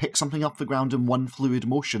to pick something up the ground in one fluid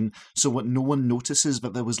motion, so what no one notices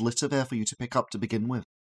that there was litter there for you to pick up to begin with.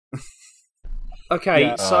 Okay,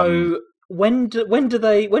 Yeah. so when do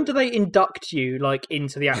they induct you like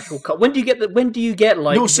into the actual when do you get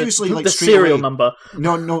like No, seriously, the like, straight serial away. number?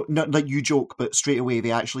 No, like you joke, but straight away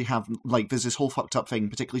they actually have, like, there's this whole fucked up thing,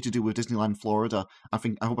 particularly to do with Disneyland Florida. I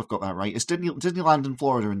hope I've got that right. It's Disneyland in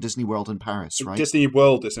Florida and Disney World in Paris, right? Disney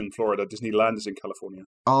World is in Florida. Disneyland is in California.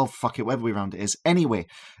 Oh, fuck it, whatever way around it is. Anyway,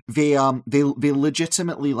 they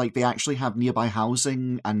legitimately, like, they actually have nearby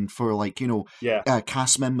housing and for, like, Yeah.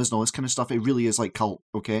 cast members and all this kind of stuff. It really is like cult,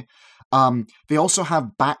 okay? They also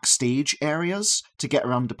have backstage areas to get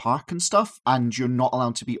around the park and stuff, and you're not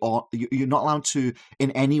allowed to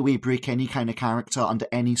in any way break any kind of character under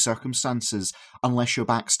any circumstances unless you're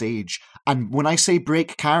backstage. And when I say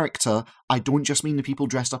break character, I don't just mean the people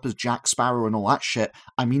dressed up as Jack Sparrow and all that shit.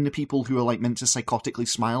 I mean the people who are, like, meant to psychotically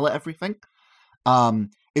smile at everything.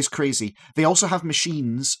 It's crazy. They also have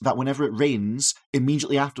machines that whenever it rains,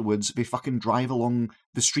 immediately afterwards, they fucking drive along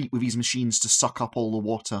the street with these machines to suck up all the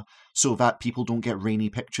water so that people don't get rainy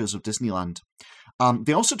pictures of Disneyland.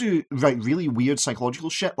 They also do really weird psychological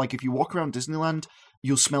shit. Like, if you walk around Disneyland,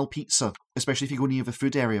 you'll smell pizza, especially if you go near the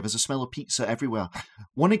food area. There's a smell of pizza everywhere.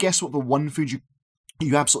 Want to guess what the one food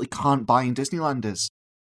you absolutely can't buy in Disneyland is?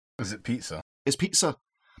 Is it pizza? It's pizza.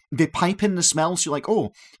 They pipe in the smell, so you're like,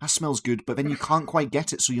 oh, that smells good, but then you can't quite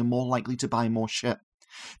get it, so you're more likely to buy more shit.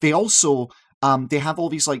 They also, they have all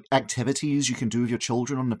these, like, activities you can do with your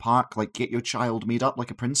children on the park, like get your child made up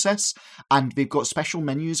like a princess, and they've got special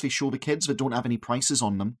menus they show the kids that don't have any prices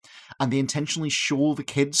on them, and they intentionally show the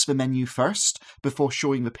kids the menu first before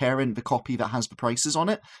showing the parent the copy that has the prices on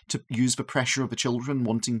it, to use the pressure of the children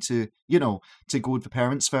wanting to, to go with the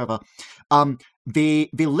parents further. They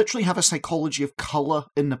literally have a psychology of colour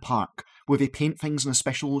in the park, where they paint things in a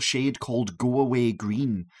special shade called Go Away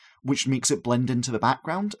Green, which makes it blend into the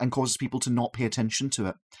background and causes people to not pay attention to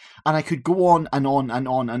it. And I could go on and on and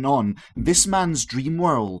on and on. This man's dream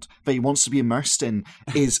world that he wants to be immersed in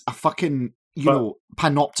is a fucking,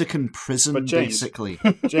 panopticon prison, but James, basically.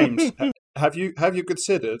 James, have you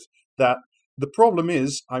considered that the problem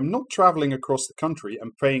is I'm not traveling across the country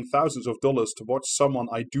and paying thousands of dollars to watch someone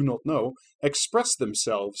I do not know express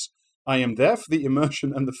themselves. I am there for the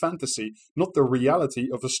immersion and the fantasy, not the reality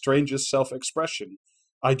of a stranger's self-expression.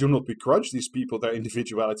 I do not begrudge these people their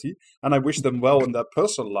individuality, and I wish them well in their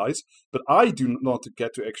personal lives, but I do not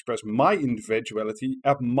get to express my individuality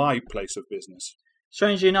at my place of business.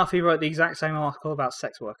 Strangely enough, he wrote the exact same article about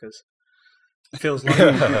sex workers. It feels like...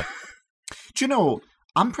 Do you know,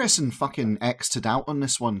 I'm pressing fucking X to doubt on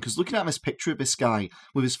this one, because looking at this picture of this guy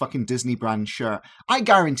with his fucking Disney brand shirt, I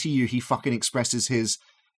guarantee you he fucking expresses his,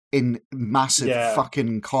 in massive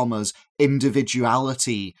fucking commas,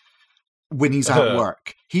 individuality when he's at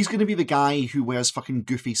work. He's going to be the guy who wears fucking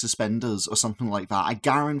goofy suspenders or something like that. I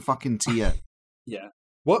guarantee it. Yeah.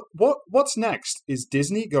 What's next? Is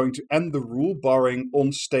Disney going to end the rule barring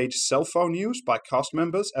on-stage cell phone use by cast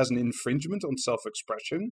members as an infringement on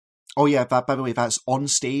self-expression? Oh yeah, by the way, that's on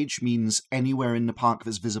stage means anywhere in the park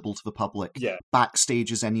that's visible to the public. Yeah.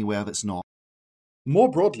 Backstage is anywhere that's not. More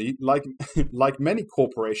broadly, like many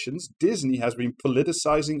corporations, Disney has been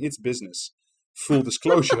politicizing its business. Full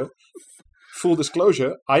disclosure,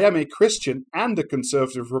 I am a Christian and a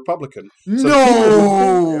conservative Republican.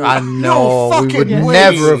 So I know, we would way.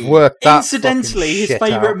 never have worked that. Incidentally, his fucking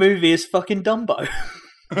shit favourite out. movie is fucking Dumbo.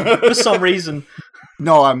 For some reason.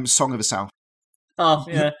 No, I'm Song of the South. Oh,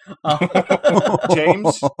 yeah. Oh.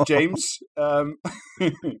 James, we're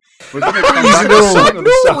going to come back to Song of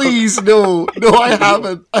the South. Please, no, I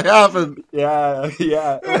haven't.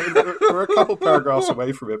 Yeah, we're a couple paragraphs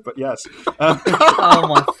away from it, but yes. Oh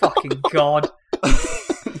my fucking god.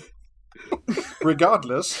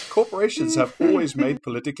 Regardless, corporations have always made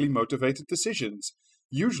politically motivated decisions.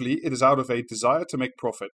 Usually, it is out of a desire to make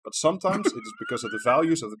profit, but sometimes it is because of the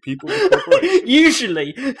values of the people of the corporation.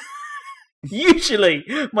 Usually,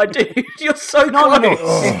 my dude, you're so No.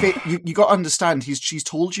 close. You got to understand, she's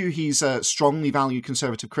told you he's a strongly valued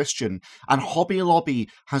conservative Christian, and Hobby Lobby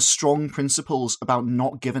has strong principles about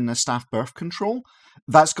not giving their staff birth control.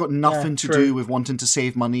 That's got nothing to do with wanting to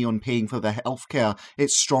save money on paying for their healthcare.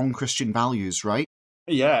 It's strong Christian values, right?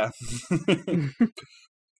 Yeah.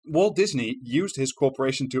 Walt Disney used his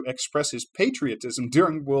corporation to express his patriotism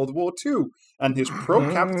during World War II and his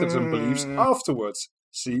pro-capitalism beliefs afterwards.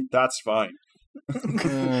 See, that's fine.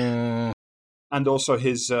 And also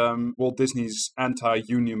his Walt Disney's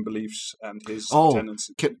anti-union beliefs and his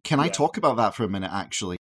tendencies. Can I talk about that for a minute,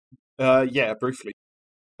 actually? Yeah, briefly.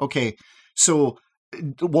 Okay, so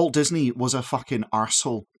Walt Disney was a fucking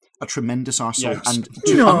arsehole. A tremendous arsehole, Yes. and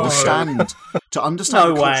to understand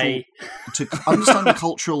the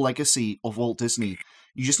cultural legacy of Walt Disney,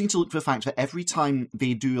 you just need to look for the fact that every time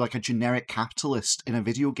they do like a generic capitalist in a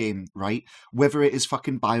video game, right? Whether it is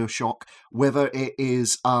fucking BioShock, whether it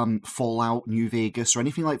is Fallout New Vegas or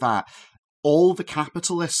anything like that, all the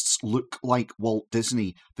capitalists look like Walt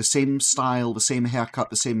Disney. The same style, the same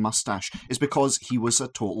haircut, the same mustache, is because he was a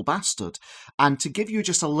total bastard. And to give you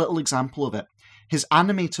just a little example of it, his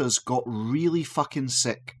animators got really fucking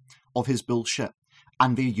sick of his bullshit,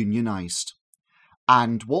 and they unionized.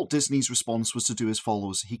 And Walt Disney's response was to do as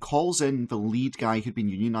follows. He calls in the lead guy who'd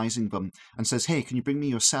been unionizing them and says, hey, can you bring me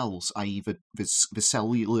your cells, i.e. the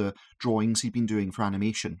cellular drawings he'd been doing for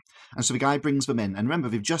animation. And so the guy brings them in. And remember,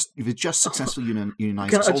 they've just successfully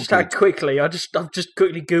unionized. Can I just add quickly? I've just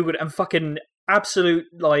quickly Googled it and fucking absolute,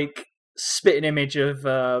 like, spitting image of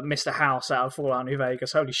Mr. House out of Fallout New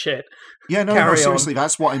Vegas. Holy shit. Yeah, no, seriously,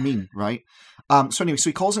 that's what I mean, right? So anyway, so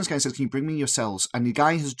he calls in this guy and says, can you bring me your cells? And the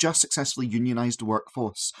guy has just successfully unionized the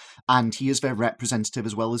workforce, and he is their representative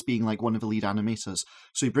as well as being like one of the lead animators.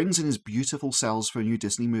 So he brings in his beautiful cells for a new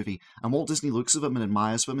Disney movie, and Walt Disney looks at them and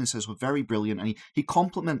admires them and says, well, very brilliant, and he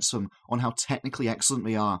compliments them on how technically excellent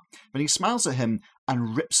they are. But he smiles at him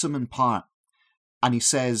and rips them apart, and he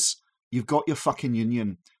says, you've got your fucking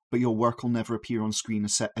union, but your work will never appear on screen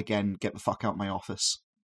again. Get the fuck out of my office.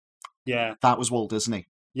 Yeah. That was Walt Disney.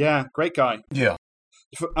 Yeah, great guy. Yeah.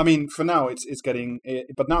 For now it's getting,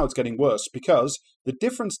 but now it's getting worse, because the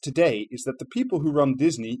difference today is that the people who run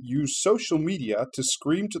Disney use social media to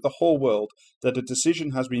scream to the whole world that a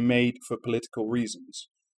decision has been made for political reasons.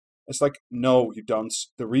 It's like, no, you don't.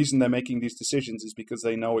 The reason they're making these decisions is because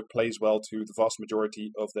they know it plays well to the vast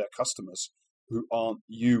majority of their customers, who aren't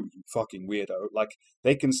you fucking weirdo. Like,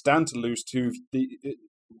 they can stand to lose two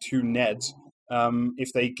Neds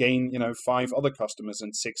if they gain, 5 other customers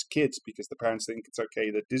and 6 kids, because the parents think it's okay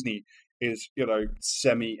that Disney is,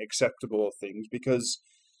 semi-acceptable of things. Because,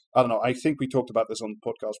 I don't know, I think we talked about this on the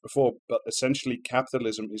podcast before, but essentially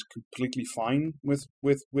capitalism is completely fine with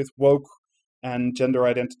woke and gender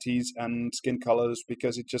identities and skin colors,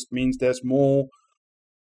 because it just means there's more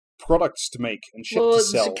products to make and shit to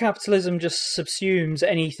sell. Capitalism just subsumes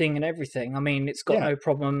anything and everything. I mean, it's got no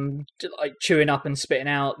problem like chewing up and spitting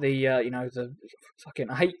out the the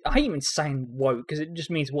fucking. I hate even saying woke, because it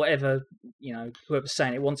just means whatever whoever's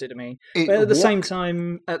saying it wants it to mean. But at the same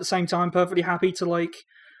time, perfectly happy to like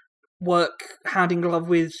work hand in glove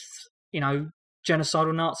with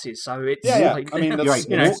genocidal Nazis. So it's I mean, that's,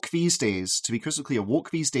 woke these days. To be crystal clear,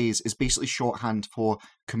 woke these days is basically shorthand for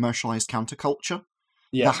commercialized counterculture.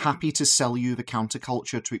 Yes. They're happy to sell you the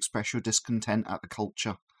counterculture to express your discontent at the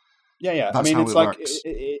culture. Yeah. That's I mean, how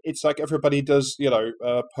it's like everybody does,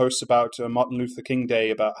 posts about Martin Luther King Day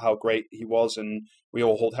about how great he was, and we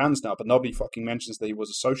all hold hands now. But nobody fucking mentions that he was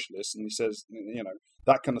a socialist, and he says,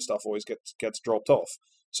 that kind of stuff always gets dropped off.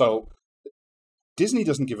 So Disney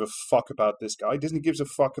doesn't give a fuck about this guy. Disney gives a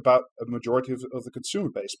fuck about a majority of the consumer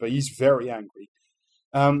base, but he's very angry.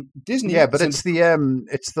 Disney, but it's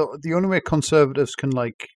the only way conservatives can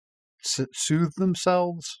like soothe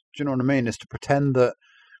themselves. Do you know what I mean? Is to pretend that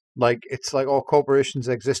like it's like all corporations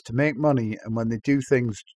exist to make money, and when they do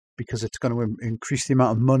things because it's going to increase the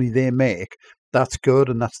amount of money they make, that's good,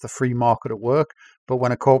 and that's the free market at work. But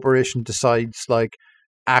when a corporation decides like,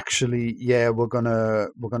 actually, we're gonna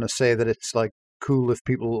say that it's like cool if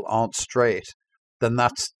people aren't straight, then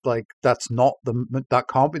that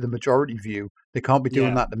can't be the majority view. They can't be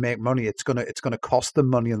doing that to make money. It's gonna cost them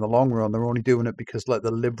money in the long run. They're only doing it because like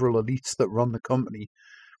the liberal elites that run the company,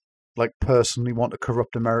 like personally want to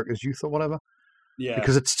corrupt America's youth or whatever. Yeah.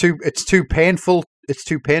 Because it's too painful. It's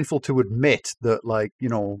too painful to admit that like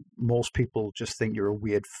most people just think you're a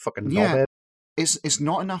weird fucking knobhead. It's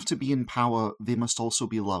not enough to be in power. They must also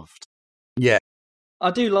be loved. Yeah.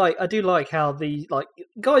 I do like how the like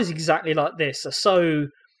guys exactly like this are so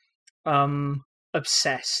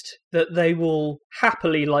obsessed that they will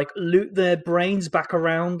happily like loot their brains back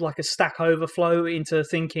around like a Stack Overflow into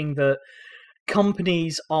thinking that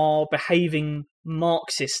companies are behaving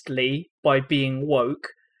Marxistly by being woke,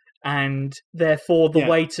 and therefore the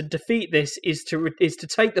way to defeat this is to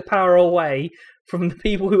take the power away from the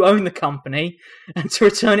people who own the company and to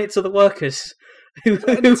return it to the workers. who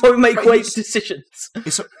won't make weight decisions.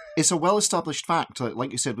 It's a well-established fact,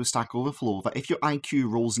 like you said with Stack Overflow, that if your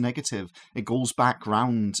IQ rolls negative, it goes back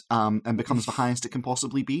round and becomes the highest it can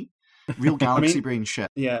possibly be. Real galaxy brain shit.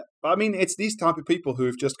 Yeah, I mean, it's these type of people who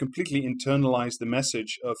have just completely internalized the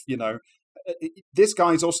message of, this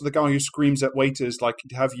guy is also the guy who screams at waiters like,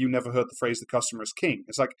 "Have you never heard the phrase the customer is king?"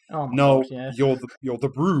 It's like, no, God, yeah. you're the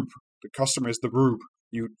broob. The customer is the broob.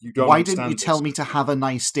 You don't. Why didn't you tell me to have a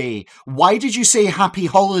nice day? Why did you say happy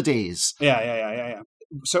holidays? Yeah.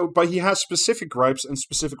 So, but he has specific gripes and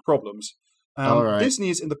specific problems. All right. Disney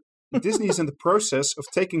is in the process of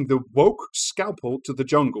taking the woke scalpel to the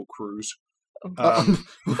Jungle Cruise. Oh,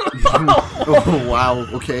 wow.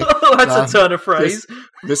 Okay. That's a turn of phrase.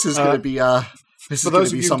 This is going to be. For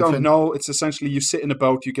those of you who don't know, it's essentially you sit in a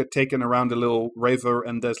boat, you get taken around a little river,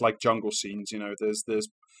 and there's like jungle scenes. There's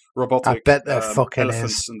robotic. I bet there fucking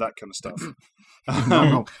elephants is. and that kind of stuff.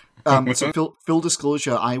 No. So full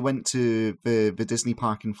disclosure, I went to the Disney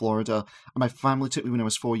park in Florida, and my family took me when I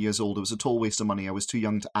was 4 years old. It was a total waste of money. I was too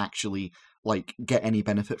young to actually get any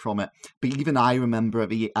benefit from it. But even I remember at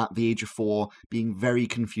the age of 4 being very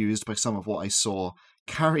confused by some of what I saw.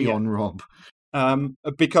 Carry on, Rob.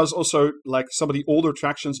 Because also some of the older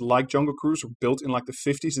attractions like Jungle Cruise were built in like the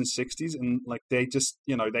 50s and 60s, and they just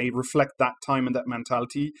they reflect that time and that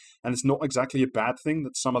mentality, and it's not exactly a bad thing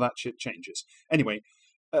that some of that shit changes. Anyway,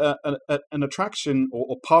 an attraction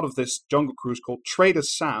or part of this Jungle Cruise called Trader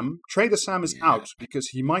Sam. Trader Sam is out because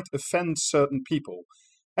he might offend certain people.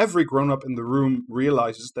 Every grown-up in the room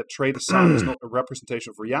realizes that Trader Sam is not a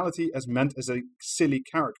representation of reality as meant as a silly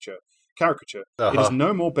caricature. It is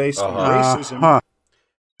no more based on racism.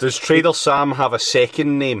 Does Trader Sam have a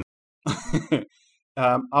second name?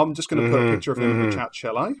 I'm just going to put a picture of him in the chat,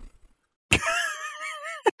 shall I?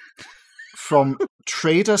 From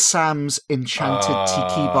Trader Sam's Enchanted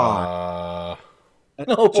Tiki Bar.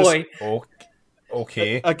 Oh boy.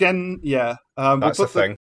 Okay. Again, yeah. That's we'll the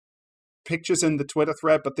thing. Pictures in the Twitter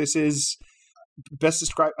thread, but this is best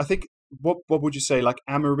described. I think. What would you say? Like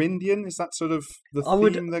Amerindian? Is that sort of the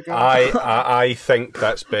theme they're going? I think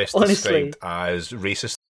that's best described as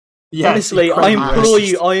racist. Yes, honestly,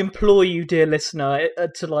 I implore you, dear listener,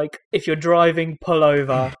 to if you're driving, pull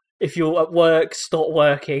over. If you're at work, stop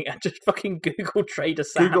working, and just fucking Google Trader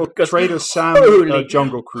Sam. Google Trader Sam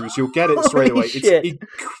Jungle Cruise. You'll get it straight away. Shit. It's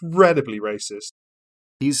incredibly racist.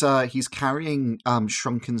 He's carrying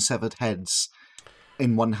shrunken severed heads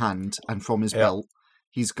in one hand, and from his belt,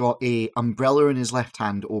 he's got a umbrella in his left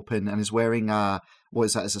hand open, and is wearing what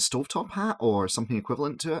is that? Is a stovetop hat or something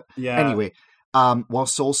equivalent to it? Yeah. Anyway,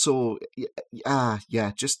 whilst also,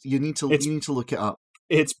 just you need to look it up.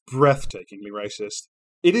 It's breathtakingly racist.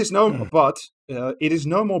 It is no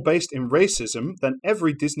more based in racism than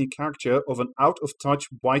every Disney caricature of an out-of-touch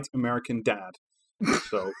white American dad.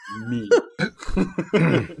 So, me.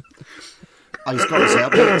 He's got his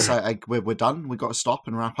airplanes. We're done. We've got to stop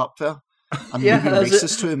and wrap up there. I'm being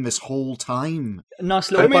racist to him this whole time.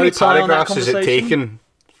 Nice little bow tie on that conversation.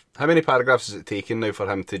 How many paragraphs has it taken now for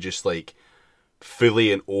him to just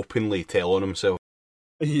fully and openly tell on himself?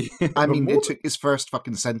 I mean, it took his first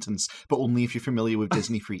fucking sentence, but only if you're familiar with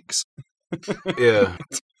Disney freaks. Yeah.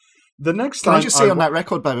 The next time, can I just say on that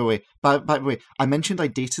record, by the way, I mentioned I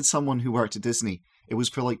dated someone who worked at Disney. It was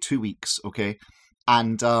for 2 weeks, okay?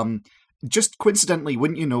 And just coincidentally,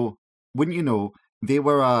 wouldn't you know, they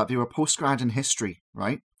were postgrad in history,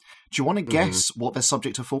 right? Do you want to guess what their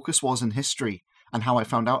subject of focus was in history and how I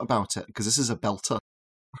found out about it? Because this is a belter.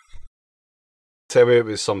 Tell me it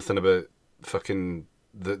was something about fucking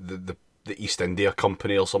the East India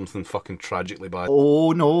Company or something fucking tragically bad.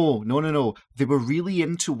 Oh, no. They were really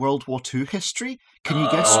into World War II history. Can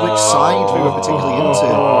you guess which side they were particularly into?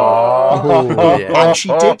 And she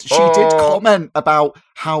did comment about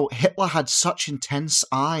how Hitler had such intense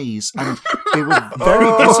eyes, and they were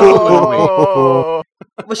very visible.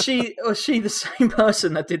 Was she the same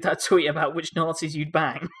person that did that tweet about which Nazis you'd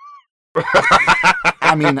bang?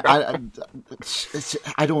 I mean,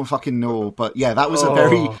 I don't fucking know, but yeah, that was a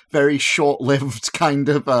very, very short-lived kind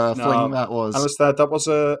of thing. That was. That was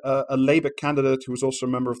a Labour candidate who was also a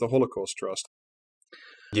member of the Holocaust Trust.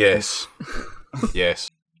 Yes.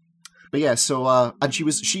 Yes. But yeah, so and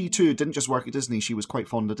she too didn't just work at Disney; she was quite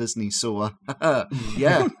fond of Disney. So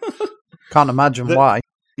yeah, can't imagine why.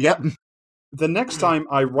 Yep. The next time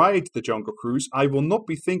I ride the Jungle Cruise, I will not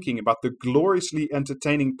be thinking about the gloriously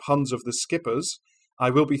entertaining puns of the skippers. I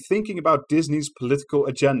will be thinking about Disney's political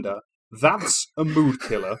agenda. That's a mood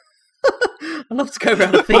killer. I'd love to go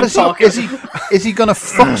around a theme park. Is he going to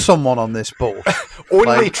fuck someone on this boat?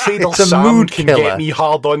 Only Trader Sam can get me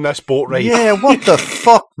hard on this boat ride. Yeah, what the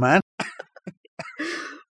fuck, man?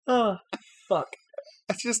 Oh, fuck.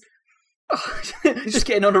 It's just Just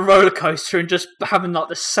getting on a roller coaster and just having like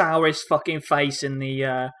the sourest fucking face in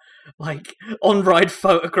the on-ride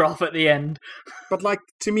photograph at the end. But like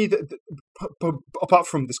to me, apart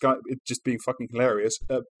from this guy it just being fucking hilarious,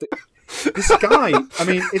 this guy. I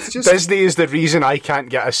mean, it's just Disney is the reason I can't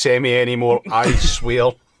get a semi anymore. I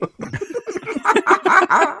swear.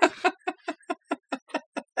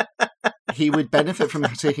 He would benefit from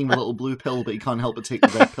taking the little blue pill, but he can't help but take the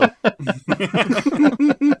red pill.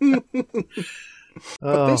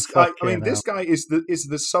 But this guy, this guy is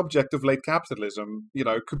the subject of late capitalism. You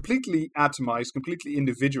know, completely atomized, completely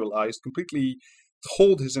individualized, completely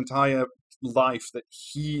told his entire life that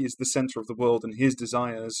he is the center of the world and his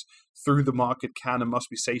desires through the market can and must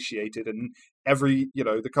be satiated, and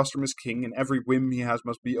the customer is king and every whim he has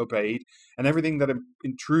must be obeyed, and everything that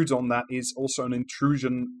intrudes on that is also an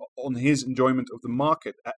intrusion on his enjoyment of the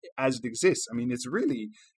market as it exists. I mean, it's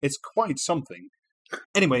quite something.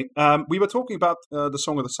 Anyway, we were talking about the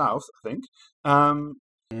Song of the South, I think.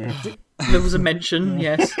 There was a mention,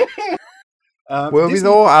 yes. Were we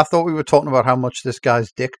though? I thought we were talking about how much this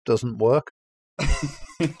guy's dick doesn't work.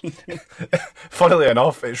 Funnily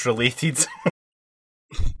enough, it's related.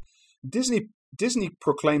 Disney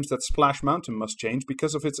proclaims that Splash Mountain must change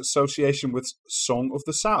because of its association with Song of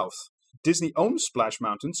the South. Disney owns Splash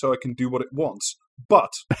Mountain, so it can do what it wants.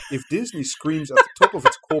 But if Disney screams at the top of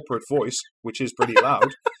its corporate voice, which is pretty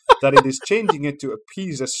loud, that it is changing it to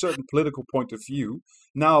appease a certain political point of view,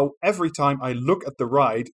 now every time I look at the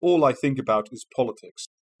ride, all I think about is politics.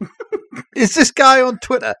 Is this guy on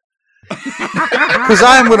Twitter? Because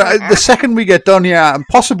I'm gonna. The second we get done here, and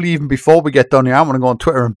possibly even before we get done here, I'm gonna go on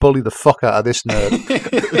Twitter and bully the fuck out of this nerd.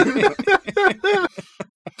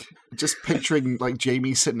 Just picturing like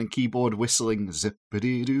Jamie sitting in keyboard whistling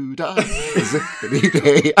zippity-doo-dah,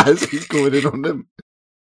 zippity-day as he's going in on them.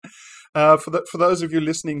 For those of you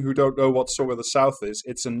listening who don't know what Song of the South is,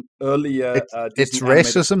 it's an earlier. It's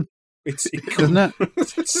racism. Isn't it?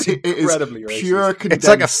 It's incredibly racist. Pure condensed,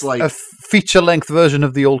 it's like a feature-length version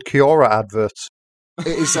of the old Kiora adverts.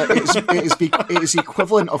 It is the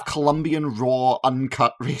equivalent of Colombian raw,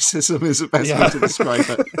 uncut racism. Is the best way to describe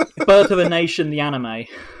it. Birth of a Nation, the anime.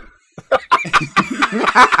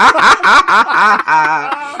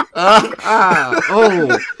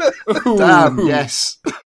 Oh, damn! Yes.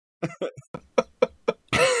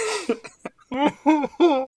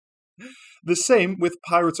 The same with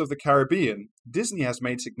Pirates of the Caribbean. Disney has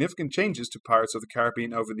made significant changes to Pirates of the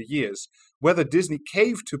Caribbean over the years. Whether Disney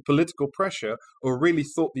caved to political pressure or really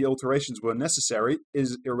thought the alterations were necessary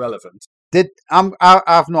is irrelevant. I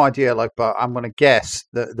have no idea, but I'm going to guess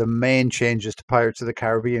that the main changes to Pirates of the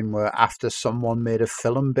Caribbean were after someone made a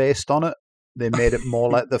film based on it. They made it more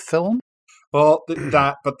like the film. Well,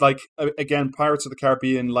 again, Pirates of the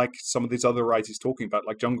Caribbean, like some of these other rides he's talking about,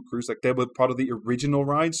 like Jungle Cruise, they were part of the original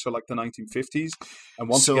rides, so like the 1950s. And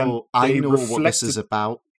once again, I know what this is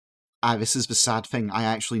about. This is the sad thing. I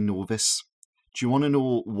actually know this. Do you want to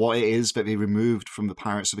know what it is that they removed from the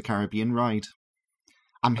Pirates of the Caribbean ride?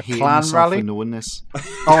 I'm hating myself for knowing this.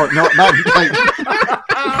 Oh, no,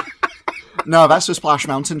 no, that's the Splash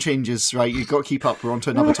Mountain changes, right? You've got to keep up. We're on to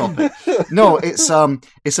another topic. No, it's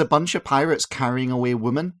a bunch of pirates carrying away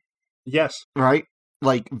women. Yes, right.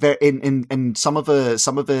 Like in some of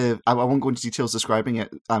the I won't go into details describing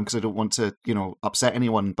it because I don't want to upset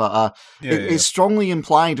anyone. But it's strongly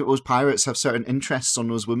implied that those pirates have certain interests on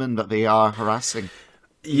those women that they are harassing.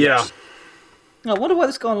 Yeah. I wonder why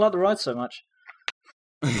this guy liked the ride so much.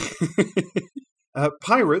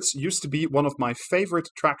 Pirates used to be one of my favorite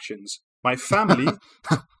attractions. My family.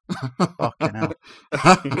 Fucking hell.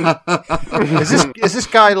 Is this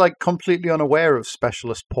guy completely unaware of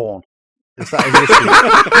specialist porn? Is that his issue? You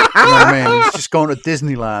know what I mean? He's just going to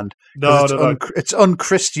Disneyland. No, it's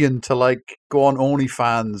unchristian to go on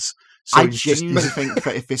OnlyFans. So I genuinely think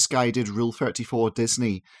that if this guy did Rule 34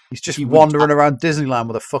 Disney, he's just wandering around Disneyland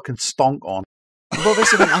with a fucking stonk on. Well,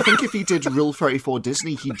 this is the thing. I think if he did Rule 34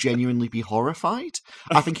 Disney, he'd genuinely be horrified.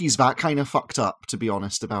 I think he's that kind of fucked up, to be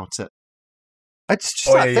honest about it. It's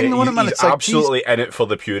just that thing. He's absolutely in it for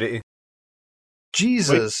the purity.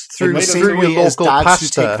 Jesus, through your local dads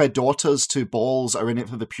pastor. Who take their daughters to balls are in it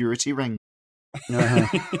for the purity ring. Uh-huh.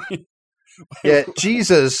 Yeah,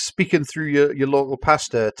 Jesus speaking through your local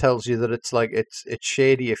pastor tells you that it's it's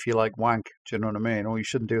shady if you wank. Do you know what I mean? Oh, you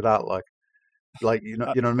shouldn't do that. You know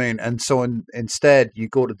what I mean? And so instead, you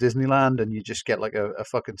go to Disneyland and you just get a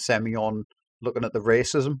fucking semi on looking at the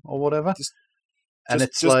racism or whatever.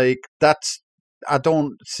 That's. I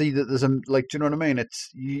don't see that there's do you know what I mean? It's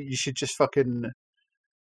you should just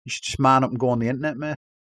man up and go on the internet, mate.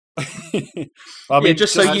 I mean,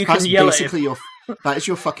 just so you can yell at him. That is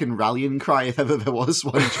your fucking rallying cry if ever there was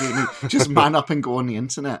one, Jamie. Just man up and go on the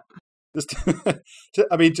internet. Just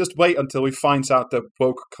wait until he finds out that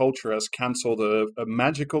woke culture has cancelled a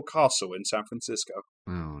magical castle in San Francisco.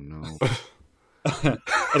 Oh, no.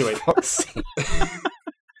 Anyway.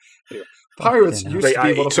 Pirates used to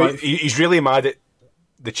be one of my... He's really mad at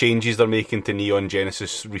the changes they're making to Neon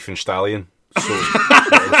Genesis Riefenstahlien. So,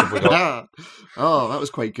 oh, that was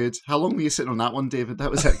quite good. How long were you sitting on that one, David?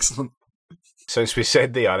 That was excellent. Since we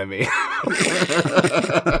said the anime.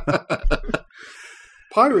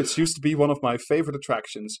 Pirates used to be one of my favorite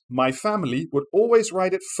attractions. My family would always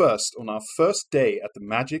ride it first on our first day at the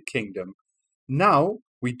Magic Kingdom. Now,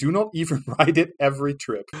 we do not even ride it every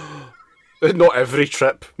trip. Not every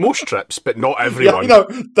trip. Most trips, but not everyone. Yeah,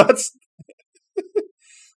 that's...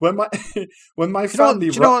 when my family...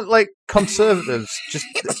 Do you know what, like, conservatives are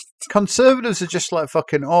just like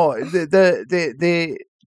fucking... they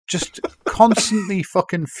just constantly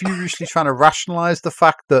fucking furiously trying to rationalise the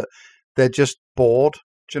fact that they're just bored.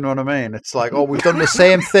 Do you know what I mean? It's like, we've done the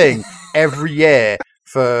same thing every year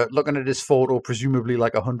for, looking at this photo, presumably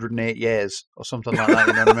like 108 years or something like that.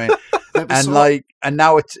 You know what I mean? And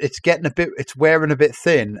now it's getting it's wearing a bit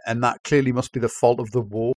thin, and that clearly must be the fault of the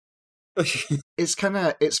war. It's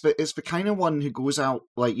the kind of one who goes out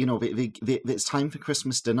like, it's time for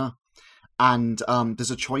Christmas dinner. And there's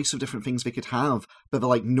a choice of different things they could have, but they're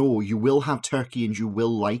like, no, you will have turkey and you will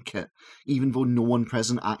like it, even though no one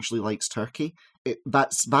present actually likes turkey.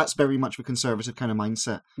 That's very much a conservative kind of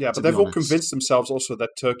mindset. Yeah, but they've all convinced themselves also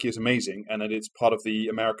that turkey is amazing and that it's part of the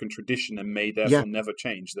American tradition and may therefore never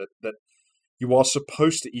change. That you are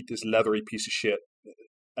supposed to eat this leathery piece of shit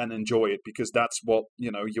and enjoy it because that's what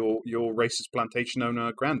your racist plantation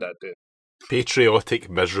owner granddad did. Patriotic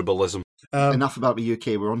miserableism. Enough about the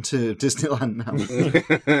UK. We're on to Disneyland now.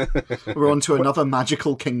 We're on to another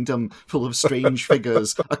magical kingdom full of strange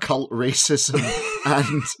figures, occult racism,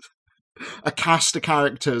 and a cast of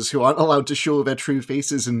characters who aren't allowed to show their true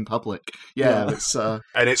faces in public. Yeah. It's and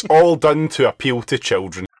it's all done to appeal to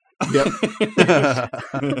children. Yep.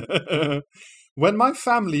 When my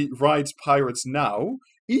family rides Pirates now,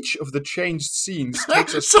 each of the changed scenes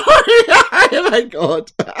takes us... Sorry! Oh my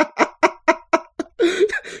God!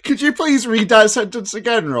 Could you please read that sentence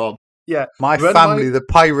again, Rob? Yeah. My family, the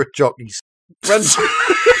pirate jockeys.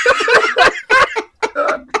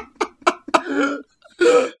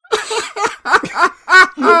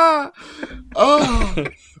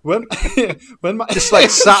 When my just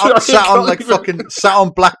like sat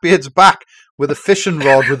on Blackbeard's back with a fishing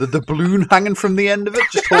rod with a doubloon hanging from the end of it,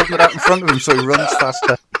 just holding it out in front of him so he runs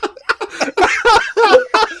faster.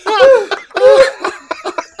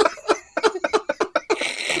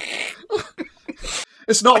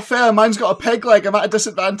 It's not fair. Mine's got a peg leg. I'm at a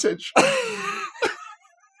disadvantage.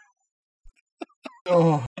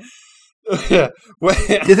 Oh. Yeah. Do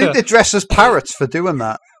you think they dress as parrots for doing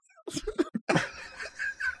that?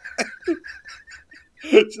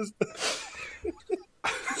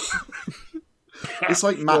 It's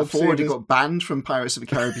like Matt Ford who got banned from Pirates of the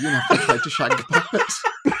Caribbean after he tried to shag the puppets.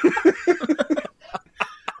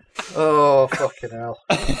 Oh, fucking hell.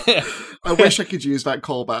 I wish I could use that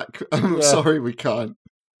callback. I'm sorry we can't.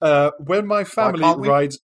 When my family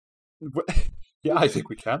rides... Yeah, I think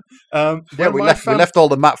we can. We left all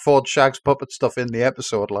the Matt Ford Shags puppet stuff in the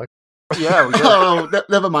episode, like. Yeah, we did. Oh,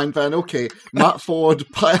 never mind then. Okay, Matt Ford,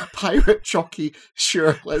 pirate jockey.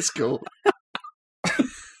 Sure, let's go.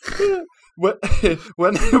 When I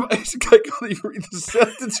can't even read the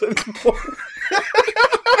sentence anymore.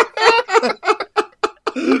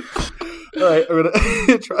 Alright, I'm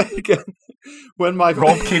gonna try again. When my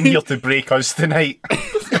Rob came here to break us tonight.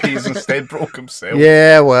 He's instead broke himself.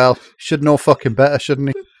 Yeah, well, should know fucking better, shouldn't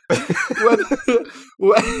he?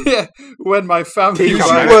 when my family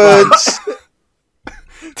Take words.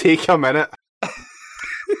 Take a minute.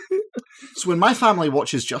 So when my family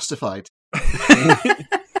watches Justified.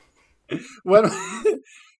 When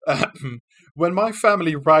my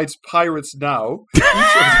family rides Pirates now,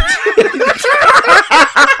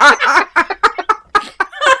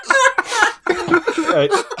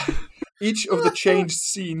 each of the changed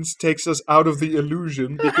scenes takes us out of the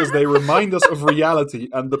illusion because they remind us of reality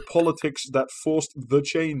and the politics that forced the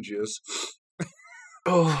changes.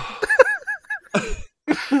 Oh.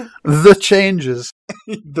 The changes.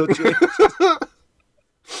 The changes.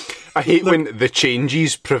 I hate when the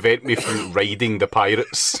changes prevent me from riding the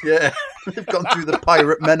pirates. Yeah, they've gone through the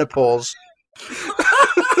pirate menopause.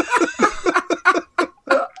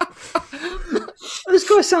 This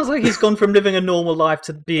guy sounds like he's gone from living a normal life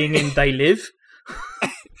to being in They Live.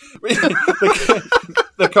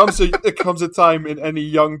 There comes a time in any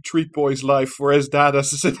young Treat Boy's life where his dad has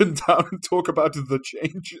to sit him down and talk about the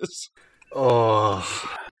changes.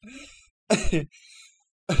 Oh.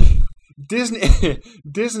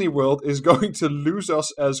 Disney World is going to lose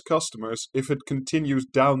us as customers if it continues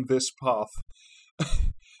down this path.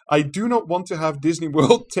 I do not want to have Disney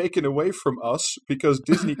World taken away from us because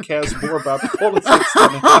Disney cares more about politics than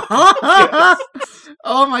happiness.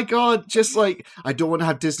 Oh my god, just like, I don't want to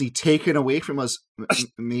have Disney taken away from us.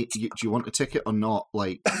 Mate, do you want a ticket or not?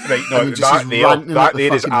 Like, right, no, that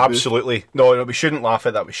there is absolutely... No, we shouldn't laugh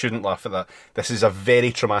at that. We shouldn't laugh at that. This is a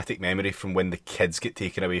very traumatic memory from when the kids get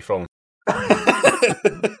taken away from.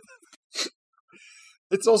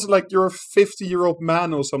 It's also like you're a 50-year-old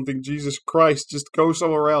man or something. Jesus Christ, just go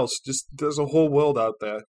somewhere else. Just there's a whole world out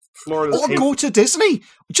there. Florida's go to Disney.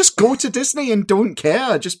 Just go to Disney and don't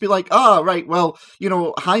care. Just be like, right, well,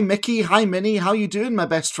 hi Mickey, hi Minnie, how you doing, my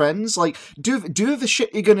best friends? Like, do the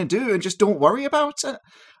shit you're gonna do and just don't worry about it.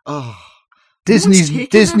 Oh.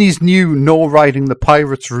 Disney's new no riding the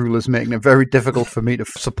pirates rule is making it very difficult for me to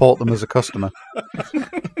support them as a customer.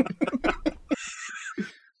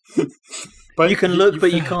 But you can look,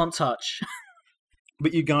 but you can't touch.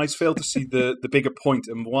 But you guys fail to see the bigger point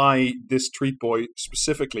and why this Treat Boy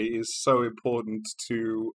specifically is so important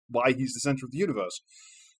to why he's the center of the universe.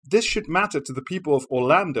 This should matter to the people of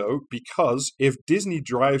Orlando because if Disney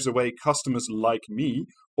drives away customers like me,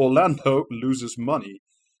 Orlando loses money.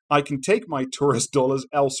 I can take my tourist dollars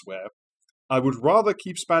elsewhere. I would rather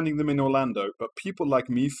keep spending them in Orlando, but people like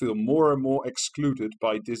me feel more and more excluded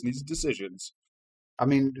by Disney's decisions. I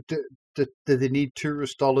mean, do they need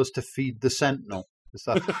tourist dollars to feed the Sentinel? Is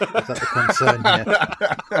that the concern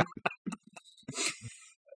here?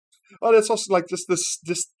 Oh, that's also like just this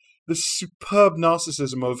superb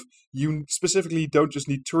narcissism of you specifically don't just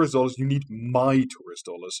need tourist dollars, you need my tourist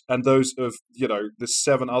dollars and those of the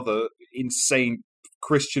 7 other insane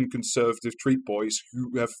Christian conservative Treat Boys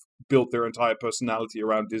who have built their entire personality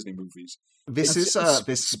around Disney movies. This is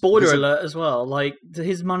spoiler alert as well. Like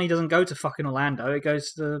his money doesn't go to fucking Orlando; it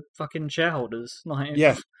goes to the fucking shareholders. Like,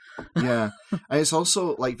 yeah. And it's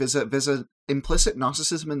also like there's a implicit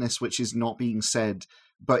narcissism in this which is not being said,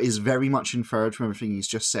 but is very much inferred from everything he's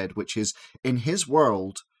just said. Which is in his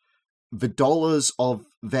world, the dollars of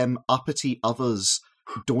them uppity others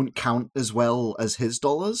don't count as well as his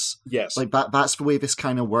dollars. Yes. Like that's the way this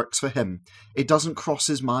kind of works for him. It doesn't cross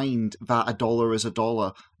his mind that a dollar is a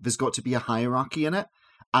dollar. There's got to be a hierarchy in it.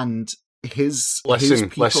 And his people,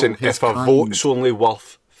 if a vote's only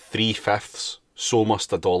worth 3/5, so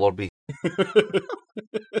must a dollar be.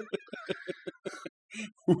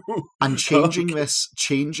 And changing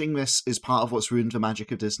this is part of what's ruined the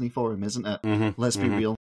magic of Disney for him, isn't it? Mm-hmm. Let's be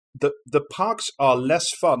real. The parks are less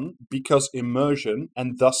fun because immersion,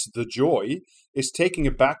 and thus the joy, is taking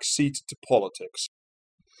a back seat to politics.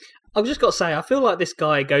 I've just got to say, I feel like this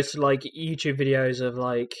guy goes to like YouTube videos of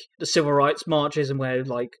like the civil rights marches and where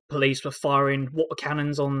like police were firing water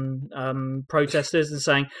cannons on protesters and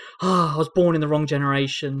saying, I was born in the wrong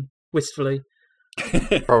generation, wistfully.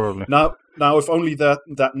 Probably. Now, if only that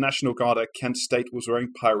National Guard at Kent State was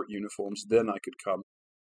wearing pirate uniforms, then I could come.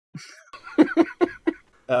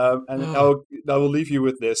 And I will leave you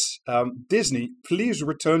with this. Disney, please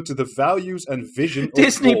return to the values and vision of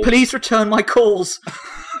Disney, Walt. Please return my calls.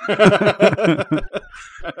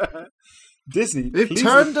 Disney, they've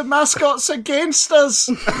turned the mascots against us.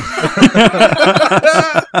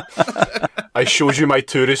 I showed you my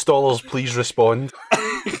tourist dollars. Please respond.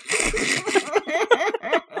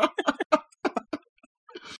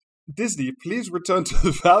 Disney, please return to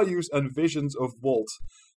the values and visions of Walt.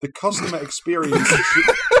 The customer experience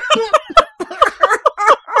should...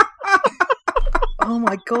 Oh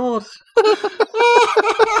my god!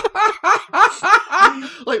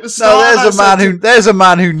 Like there's a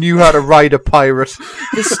man who knew how to ride a pirate.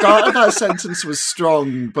 The start of that sentence was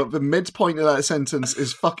strong, but the midpoint of that sentence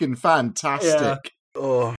is fucking fantastic. Yeah.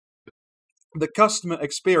 Oh. The customer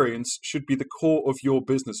experience should be the core of your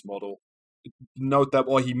business model. Note that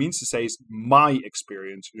what he means to say is my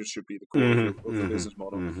experience should be the core of the business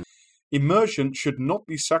model. Mm-hmm. Immersion should not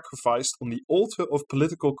be sacrificed on the altar of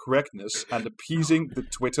political correctness and appeasing the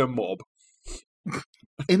Twitter mob.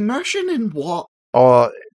 Immersion in what?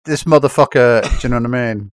 Or this motherfucker, do you know what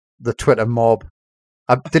I mean? The Twitter mob.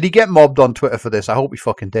 Did he get mobbed on Twitter for this? I hope he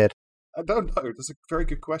fucking did. I don't know. That's a very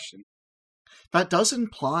good question. That does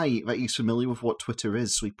imply that he's familiar with what Twitter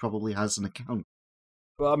is, so he probably has an account.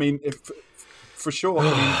 Well, I mean, for sure,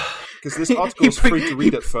 because this article was free to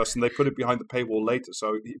read at first, and they put it behind the paywall later,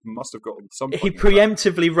 so he must have gotten some. He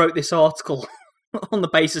preemptively wrote this article. on the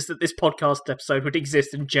basis that this podcast episode would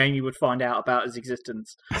exist and Jamie would find out about its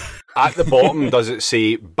existence. At the bottom, does it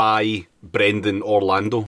say by Brendan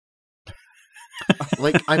Orlando?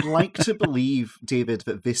 Like, I'd like to believe, David,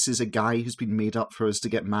 that this is a guy who's been made up for us to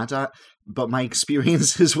get mad at, but my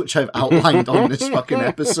experiences, which I've outlined on this fucking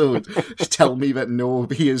episode, tell me that no,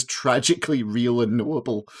 he is tragically real and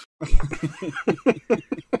knowable.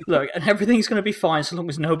 Look, and everything's going to be fine so long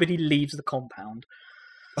as nobody leaves the compound.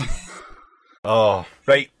 Oh,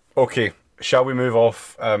 right. Okay. Shall we move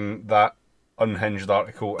off that unhinged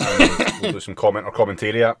article and we'll do some comment or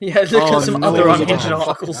commentariat? Yeah, look at some other unhinged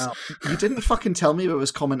articles. You didn't fucking tell me there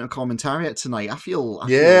was comment or commentariat tonight. I feel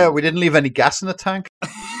we didn't leave any gas in the tank.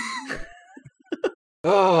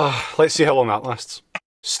 Let's see how long that lasts.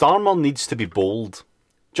 Starmer needs to be bold,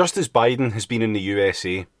 just as Biden has been in the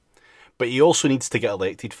USA, but he also needs to get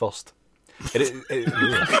elected first. It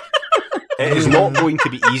is not going to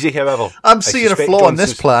be easy, however. I'm seeing a flaw in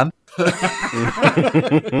this plan.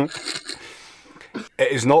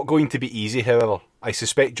 It is not going to be easy, however. I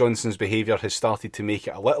suspect Johnson's behaviour has started to make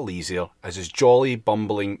it a little easier as his jolly,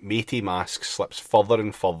 bumbling, matey mask slips further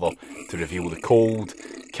and further to reveal the cold,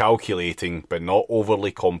 calculating, but not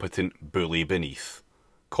overly competent bully beneath.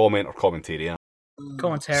 Comment or commentariat?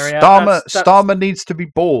 Commentariat. Starmer needs to be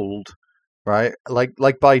bold, right? Like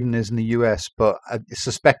Biden is in the US, but I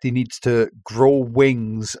suspect he needs to grow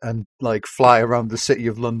wings and like fly around the city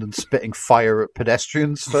of London spitting fire at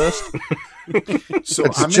pedestrians first. So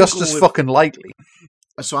it's just as fucking likely.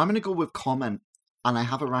 So I'm going to go with comment, and I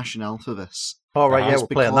have a rationale for this. All right, yeah, we're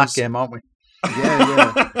playing that game, aren't we?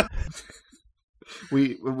 Yeah.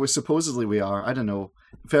 we supposedly we are. I don't know.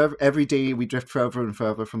 Every day we drift further and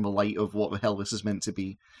further from the light of what the hell this is meant to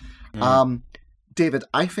be. David,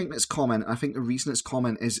 I think it's comment. I think the reason it's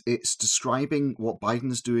comment is it's describing what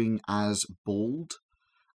Biden is doing as bold.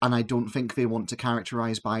 And I don't think they want to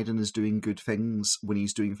characterize Biden as doing good things when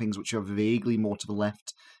he's doing things which are vaguely more to the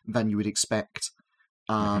left than you would expect.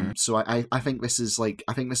 So I think this is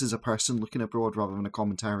a person looking abroad rather than a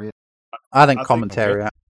commentariat. I think commentariat.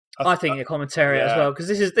 I think a commentariat as well, because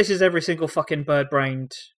this is every single fucking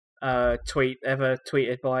bird-brained tweet ever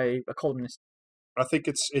tweeted by a columnist. I think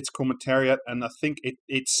it's commentariat, and I think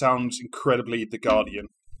it sounds incredibly The Guardian.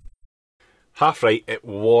 Half right, it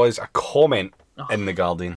was a comment in The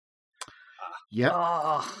Guardian. Yep.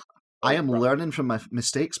 I am learning from my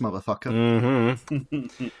mistakes, motherfucker.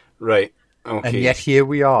 Mm-hmm. Right. Okay. And yet here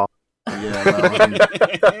we are.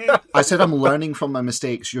 Yeah, I said I'm learning from my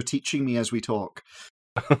mistakes. You're teaching me as we talk.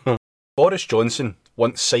 Boris Johnson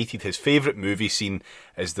once cited his favourite movie scene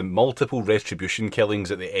as the multiple retribution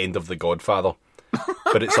killings at the end of The Godfather.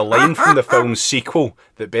 But it's a line from the film's sequel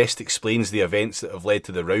that best explains the events that have led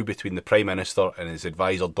to the row between the Prime Minister and his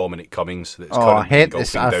advisor Dominic Cummings. That's I hate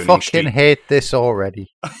this. I fucking hate this already.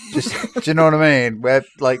 Just, do you know what I mean? We're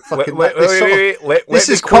like fucking. This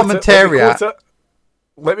is commentariat.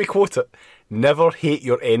 Let me quote it. Never hate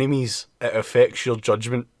your enemies. It affects your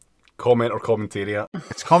judgment. Comment or commentariat.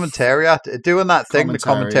 It's commentariat. Doing that thing the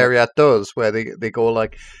commentariat does, where they go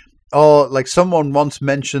like, oh, like someone once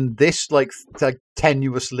mentioned this like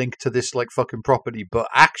tenuous link to this like fucking property, but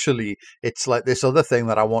actually it's like this other thing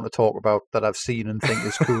that I want to talk about that I've seen and think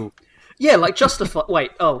is cool. Yeah, like justify.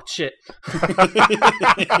 Wait, oh shit.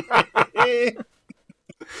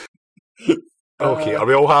 Okay, are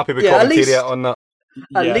we all happy with commentariat on that?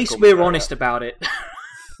 At least we're honest about it.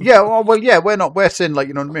 Yeah, well, yeah, we're saying, like,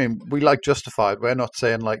 you know what I mean? We like Justified. We're not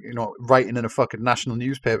saying, like, you know, writing in a fucking national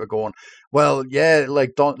newspaper going, well, yeah,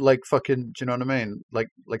 like, fucking, do you know what I mean? Like,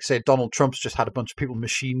 say Donald Trump's just had a bunch of people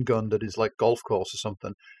machine gunned at his, like, golf course or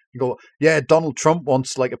something. You go, yeah, Donald Trump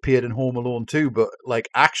once, like, appeared in Home Alone too, but, like,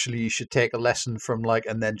 actually you should take a lesson from, like,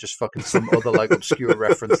 and then just fucking some other, like, obscure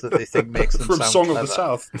reference that they think makes them sound Song clever. of the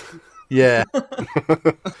South. Yeah.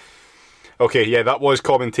 Okay, yeah, that was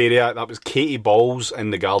commentariat. That was Katie Balls in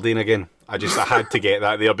The Guardian again. I had to get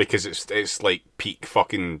that there because it's like peak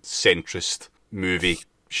fucking centrist movie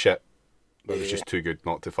shit. It was just too good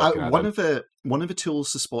not to fucking add one of the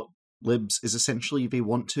tools to spot libs is essentially they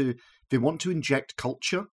want to inject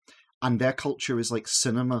culture, and their culture is like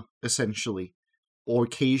cinema essentially, or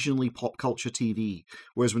occasionally pop culture TV.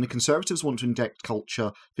 Whereas when the Conservatives want to inject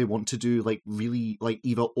culture, they want to do like really like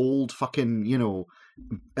either old fucking, you know,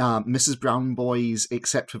 Mrs. Brown Boys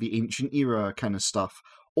except for the ancient era kind of stuff,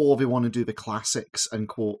 or they want to do the classics and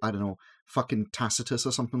quote, I don't know, fucking Tacitus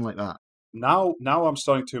or something like that. Now I'm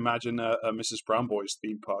starting to imagine a Mrs. Brown Boys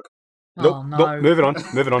theme park. Oh, nope, moving on.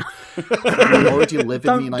 You already live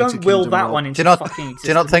in the United Don't will Kingdom, that Rob. one into fucking existence. Do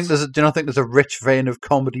you not think there's a rich vein of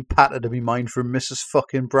comedy patter to be mined from Mrs.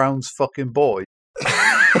 fucking Brown's fucking boy?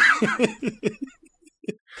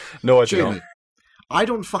 No, I do not. Jamie, I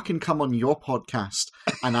don't fucking come on your podcast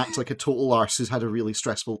and act like a total arse who's had a really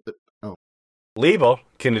stressful... Oh. Labour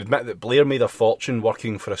can admit that Blair made a fortune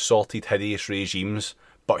working for assorted hideous regimes,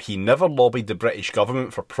 but he never lobbied the British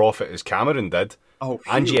government for profit as Cameron did. Oh,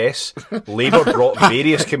 And phew. yes, Labour brought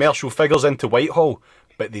various commercial figures into Whitehall,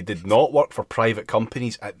 but they did not work for private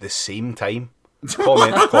companies at the same time.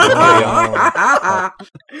 Comment.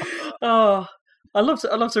 Oh, I love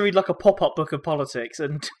to read like a pop-up book of politics,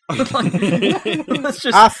 and like, that's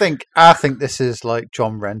just. I think this is like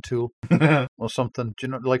John Rentoul or something. Do you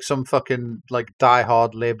know, like some fucking like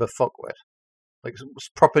diehard Labour fuckwit, like some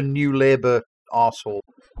proper New Labour arsehole.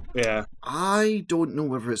 Yeah. I don't know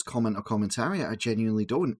whether it's comment or commentary. I genuinely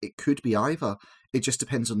don't. It could be either. It just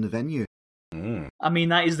depends on the venue. I mean,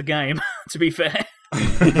 that is the game. To be fair.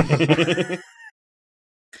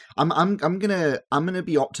 I'm gonna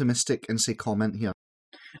be optimistic and say comment here.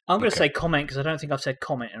 I'm going to Okay. say comment because I don't think I've said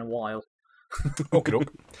comment in a while. Okay,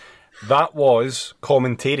 that was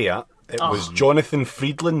Commentariat. It was Jonathan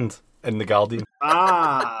Friedland in The Guardian.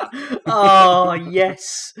 Ah. Oh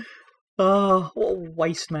yes. Oh, what a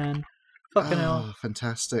waste, man! Fucking hell. Oh,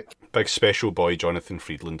 fantastic. Big special boy, Jonathan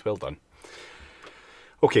Friedland. Well done.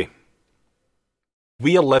 Okay.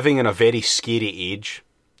 We are living in a very scary age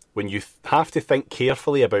when you have to think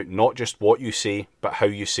carefully about not just what you say, but how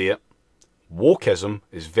you say it. Wokeism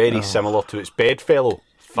is very similar to its bedfellow,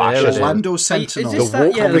 fascism. Orlando Sentinel. Is this The that?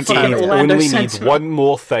 woke Yeah, the brigade fucking Orlando only need Sentinel. one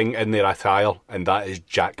more thing in their attire, and that is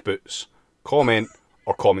jackboots. Comment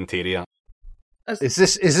or commentariat. Is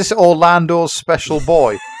this Orlando's special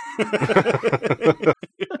boy?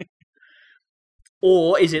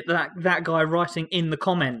 Or is it that guy writing in the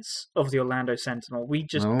comments of the Orlando Sentinel? We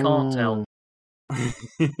just can't tell.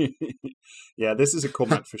 Yeah, this is a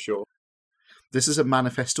comment for sure. This is a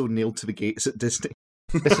manifesto nailed to the gates at Disney.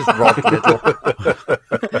 This is Rob Little.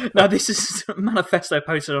 No, this is a manifesto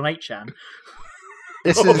posted on 8chan.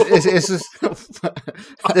 This is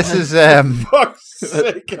Fuck's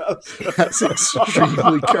sake, Alistair. That's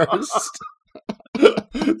extremely cursed.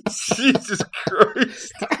 Jesus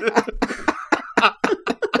Christ.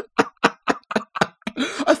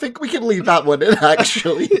 I think we can leave that one in,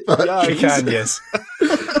 actually. But Yeah, We can, yes.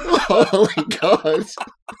 holy God.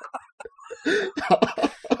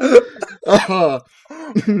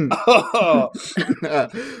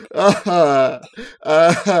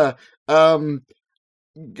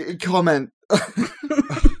 Comment.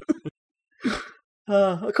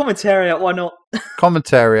 A commentariat, why not?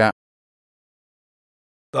 commentary.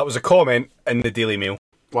 That was a comment in the Daily Mail.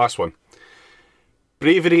 Last one.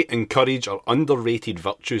 Bravery and courage are underrated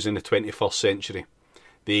virtues in the 21st century.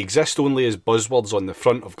 They exist only as buzzwords on the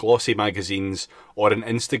front of glossy magazines or in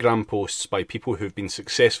Instagram posts by people who've been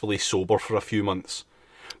successfully sober for a few months.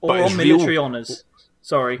 Or as on military honours.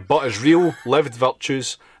 Sorry. But as real, lived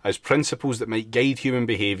virtues, as principles that might guide human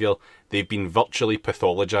behaviour, they've been virtually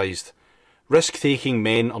pathologised. Risk-taking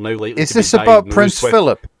men are now likely Is to be this about diagnosed Prince with...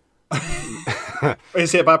 Philip?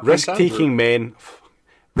 Is it about Prince Andrew?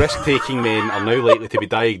 Risk-taking men are now likely to be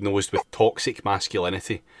diagnosed with toxic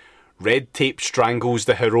masculinity. Red tape strangles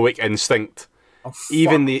the heroic instinct. Oh,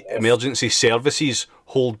 Even fuck the off. emergency services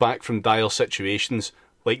hold back from dire situations,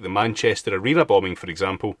 like the Manchester Arena bombing, for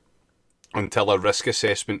example, until a risk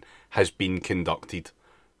assessment has been conducted.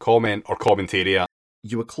 Comment or commentariat.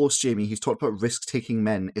 You were close, Jamie. He's talked about risk-taking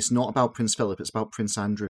men. It's not about Prince Philip. It's about Prince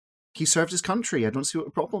Andrew. He served his country. I don't see what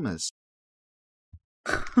the problem is.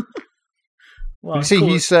 Well, You see,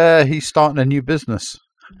 cool. he's starting a new business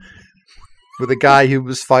with a guy who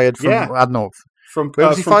was fired from Yeah. I don't know. From Where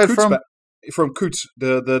was he fired from? From Coots,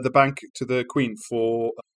 the bank to the Queen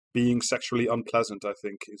for being sexually unpleasant. I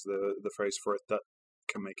think is the phrase for it that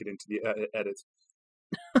can make it into the edit.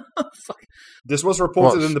 Fuck. This was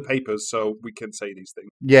reported What? in the papers, so we can say these things.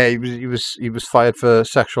 Yeah, he was fired for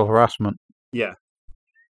sexual harassment. Yeah,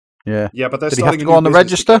 Yeah. yeah, but they're Did he have starting to a go new on the business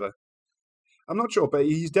register? together. I'm not sure, but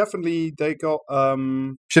he's definitely. They got.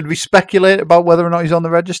 Should we speculate about whether or not he's on the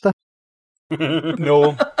register?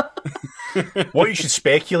 No. What you should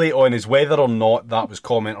speculate on is whether or not that was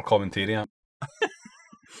comment or commentariat.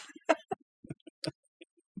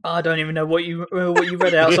 I don't even know what you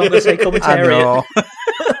read out, so I'm going to say I commentariat. know.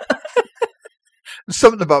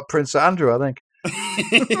 Something about Prince Andrew, I think.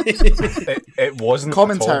 It wasn't at all.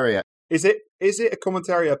 Commentariat. Is it a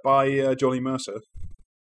commentary by Johnny Mercer?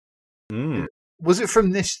 Mm. Was it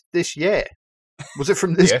from this year? Was it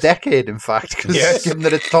from this Yes. decade, in fact? 'Cause Yes. given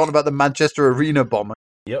that it's talking about the Manchester Arena bombing.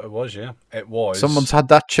 Yeah, it was, yeah. It was. Someone's had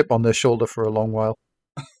that chip on their shoulder for a long while.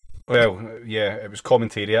 Well, yeah, it was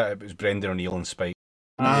commentariat. It was Brendan O'Neill and Spike.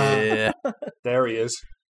 Yeah. There he is.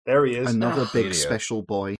 There he is. Another big Idiot. special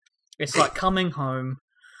boy. It's like coming home.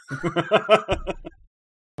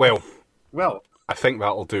 Well, Well, I think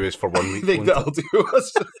that'll do us for 1 I week. think won't that'll do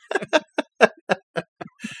us.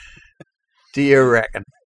 Do you reckon?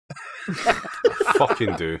 I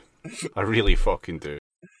fucking do. I really fucking do.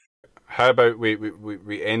 How about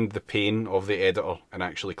we end the pain of the editor and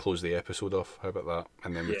actually close the episode off? How about that?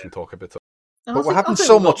 And then we can talk about it. But we're having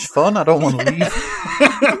so much fun, I don't want to leave.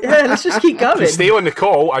 Yeah, let's just keep going. Stay on the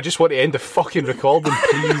call. I just want to end the fucking recording,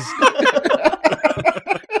 please.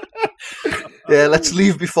 Yeah, let's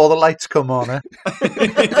leave before the lights come on, eh?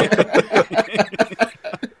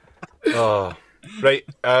 Oh, right.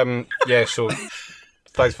 Yeah, so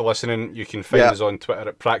thanks for listening. You can find us on Twitter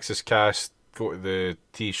at PraxisCast. Go to the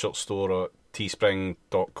t-shirt store at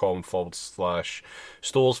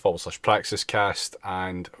teespring.com/stores/PraxisCast,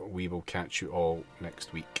 and we will catch you all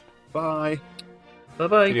next week. Bye.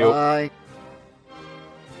 Bye-bye. Cheerio. Bye.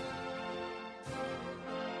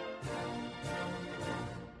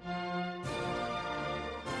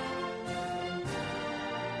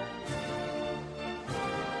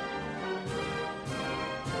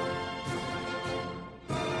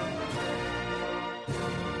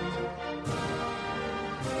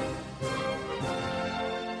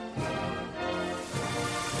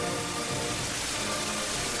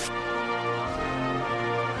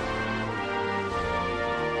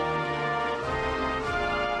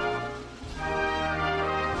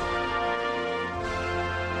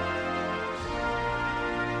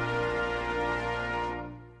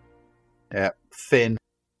 Yeah, Finn.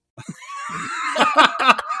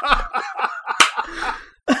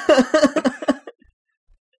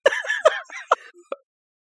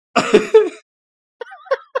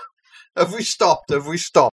 Have we stopped?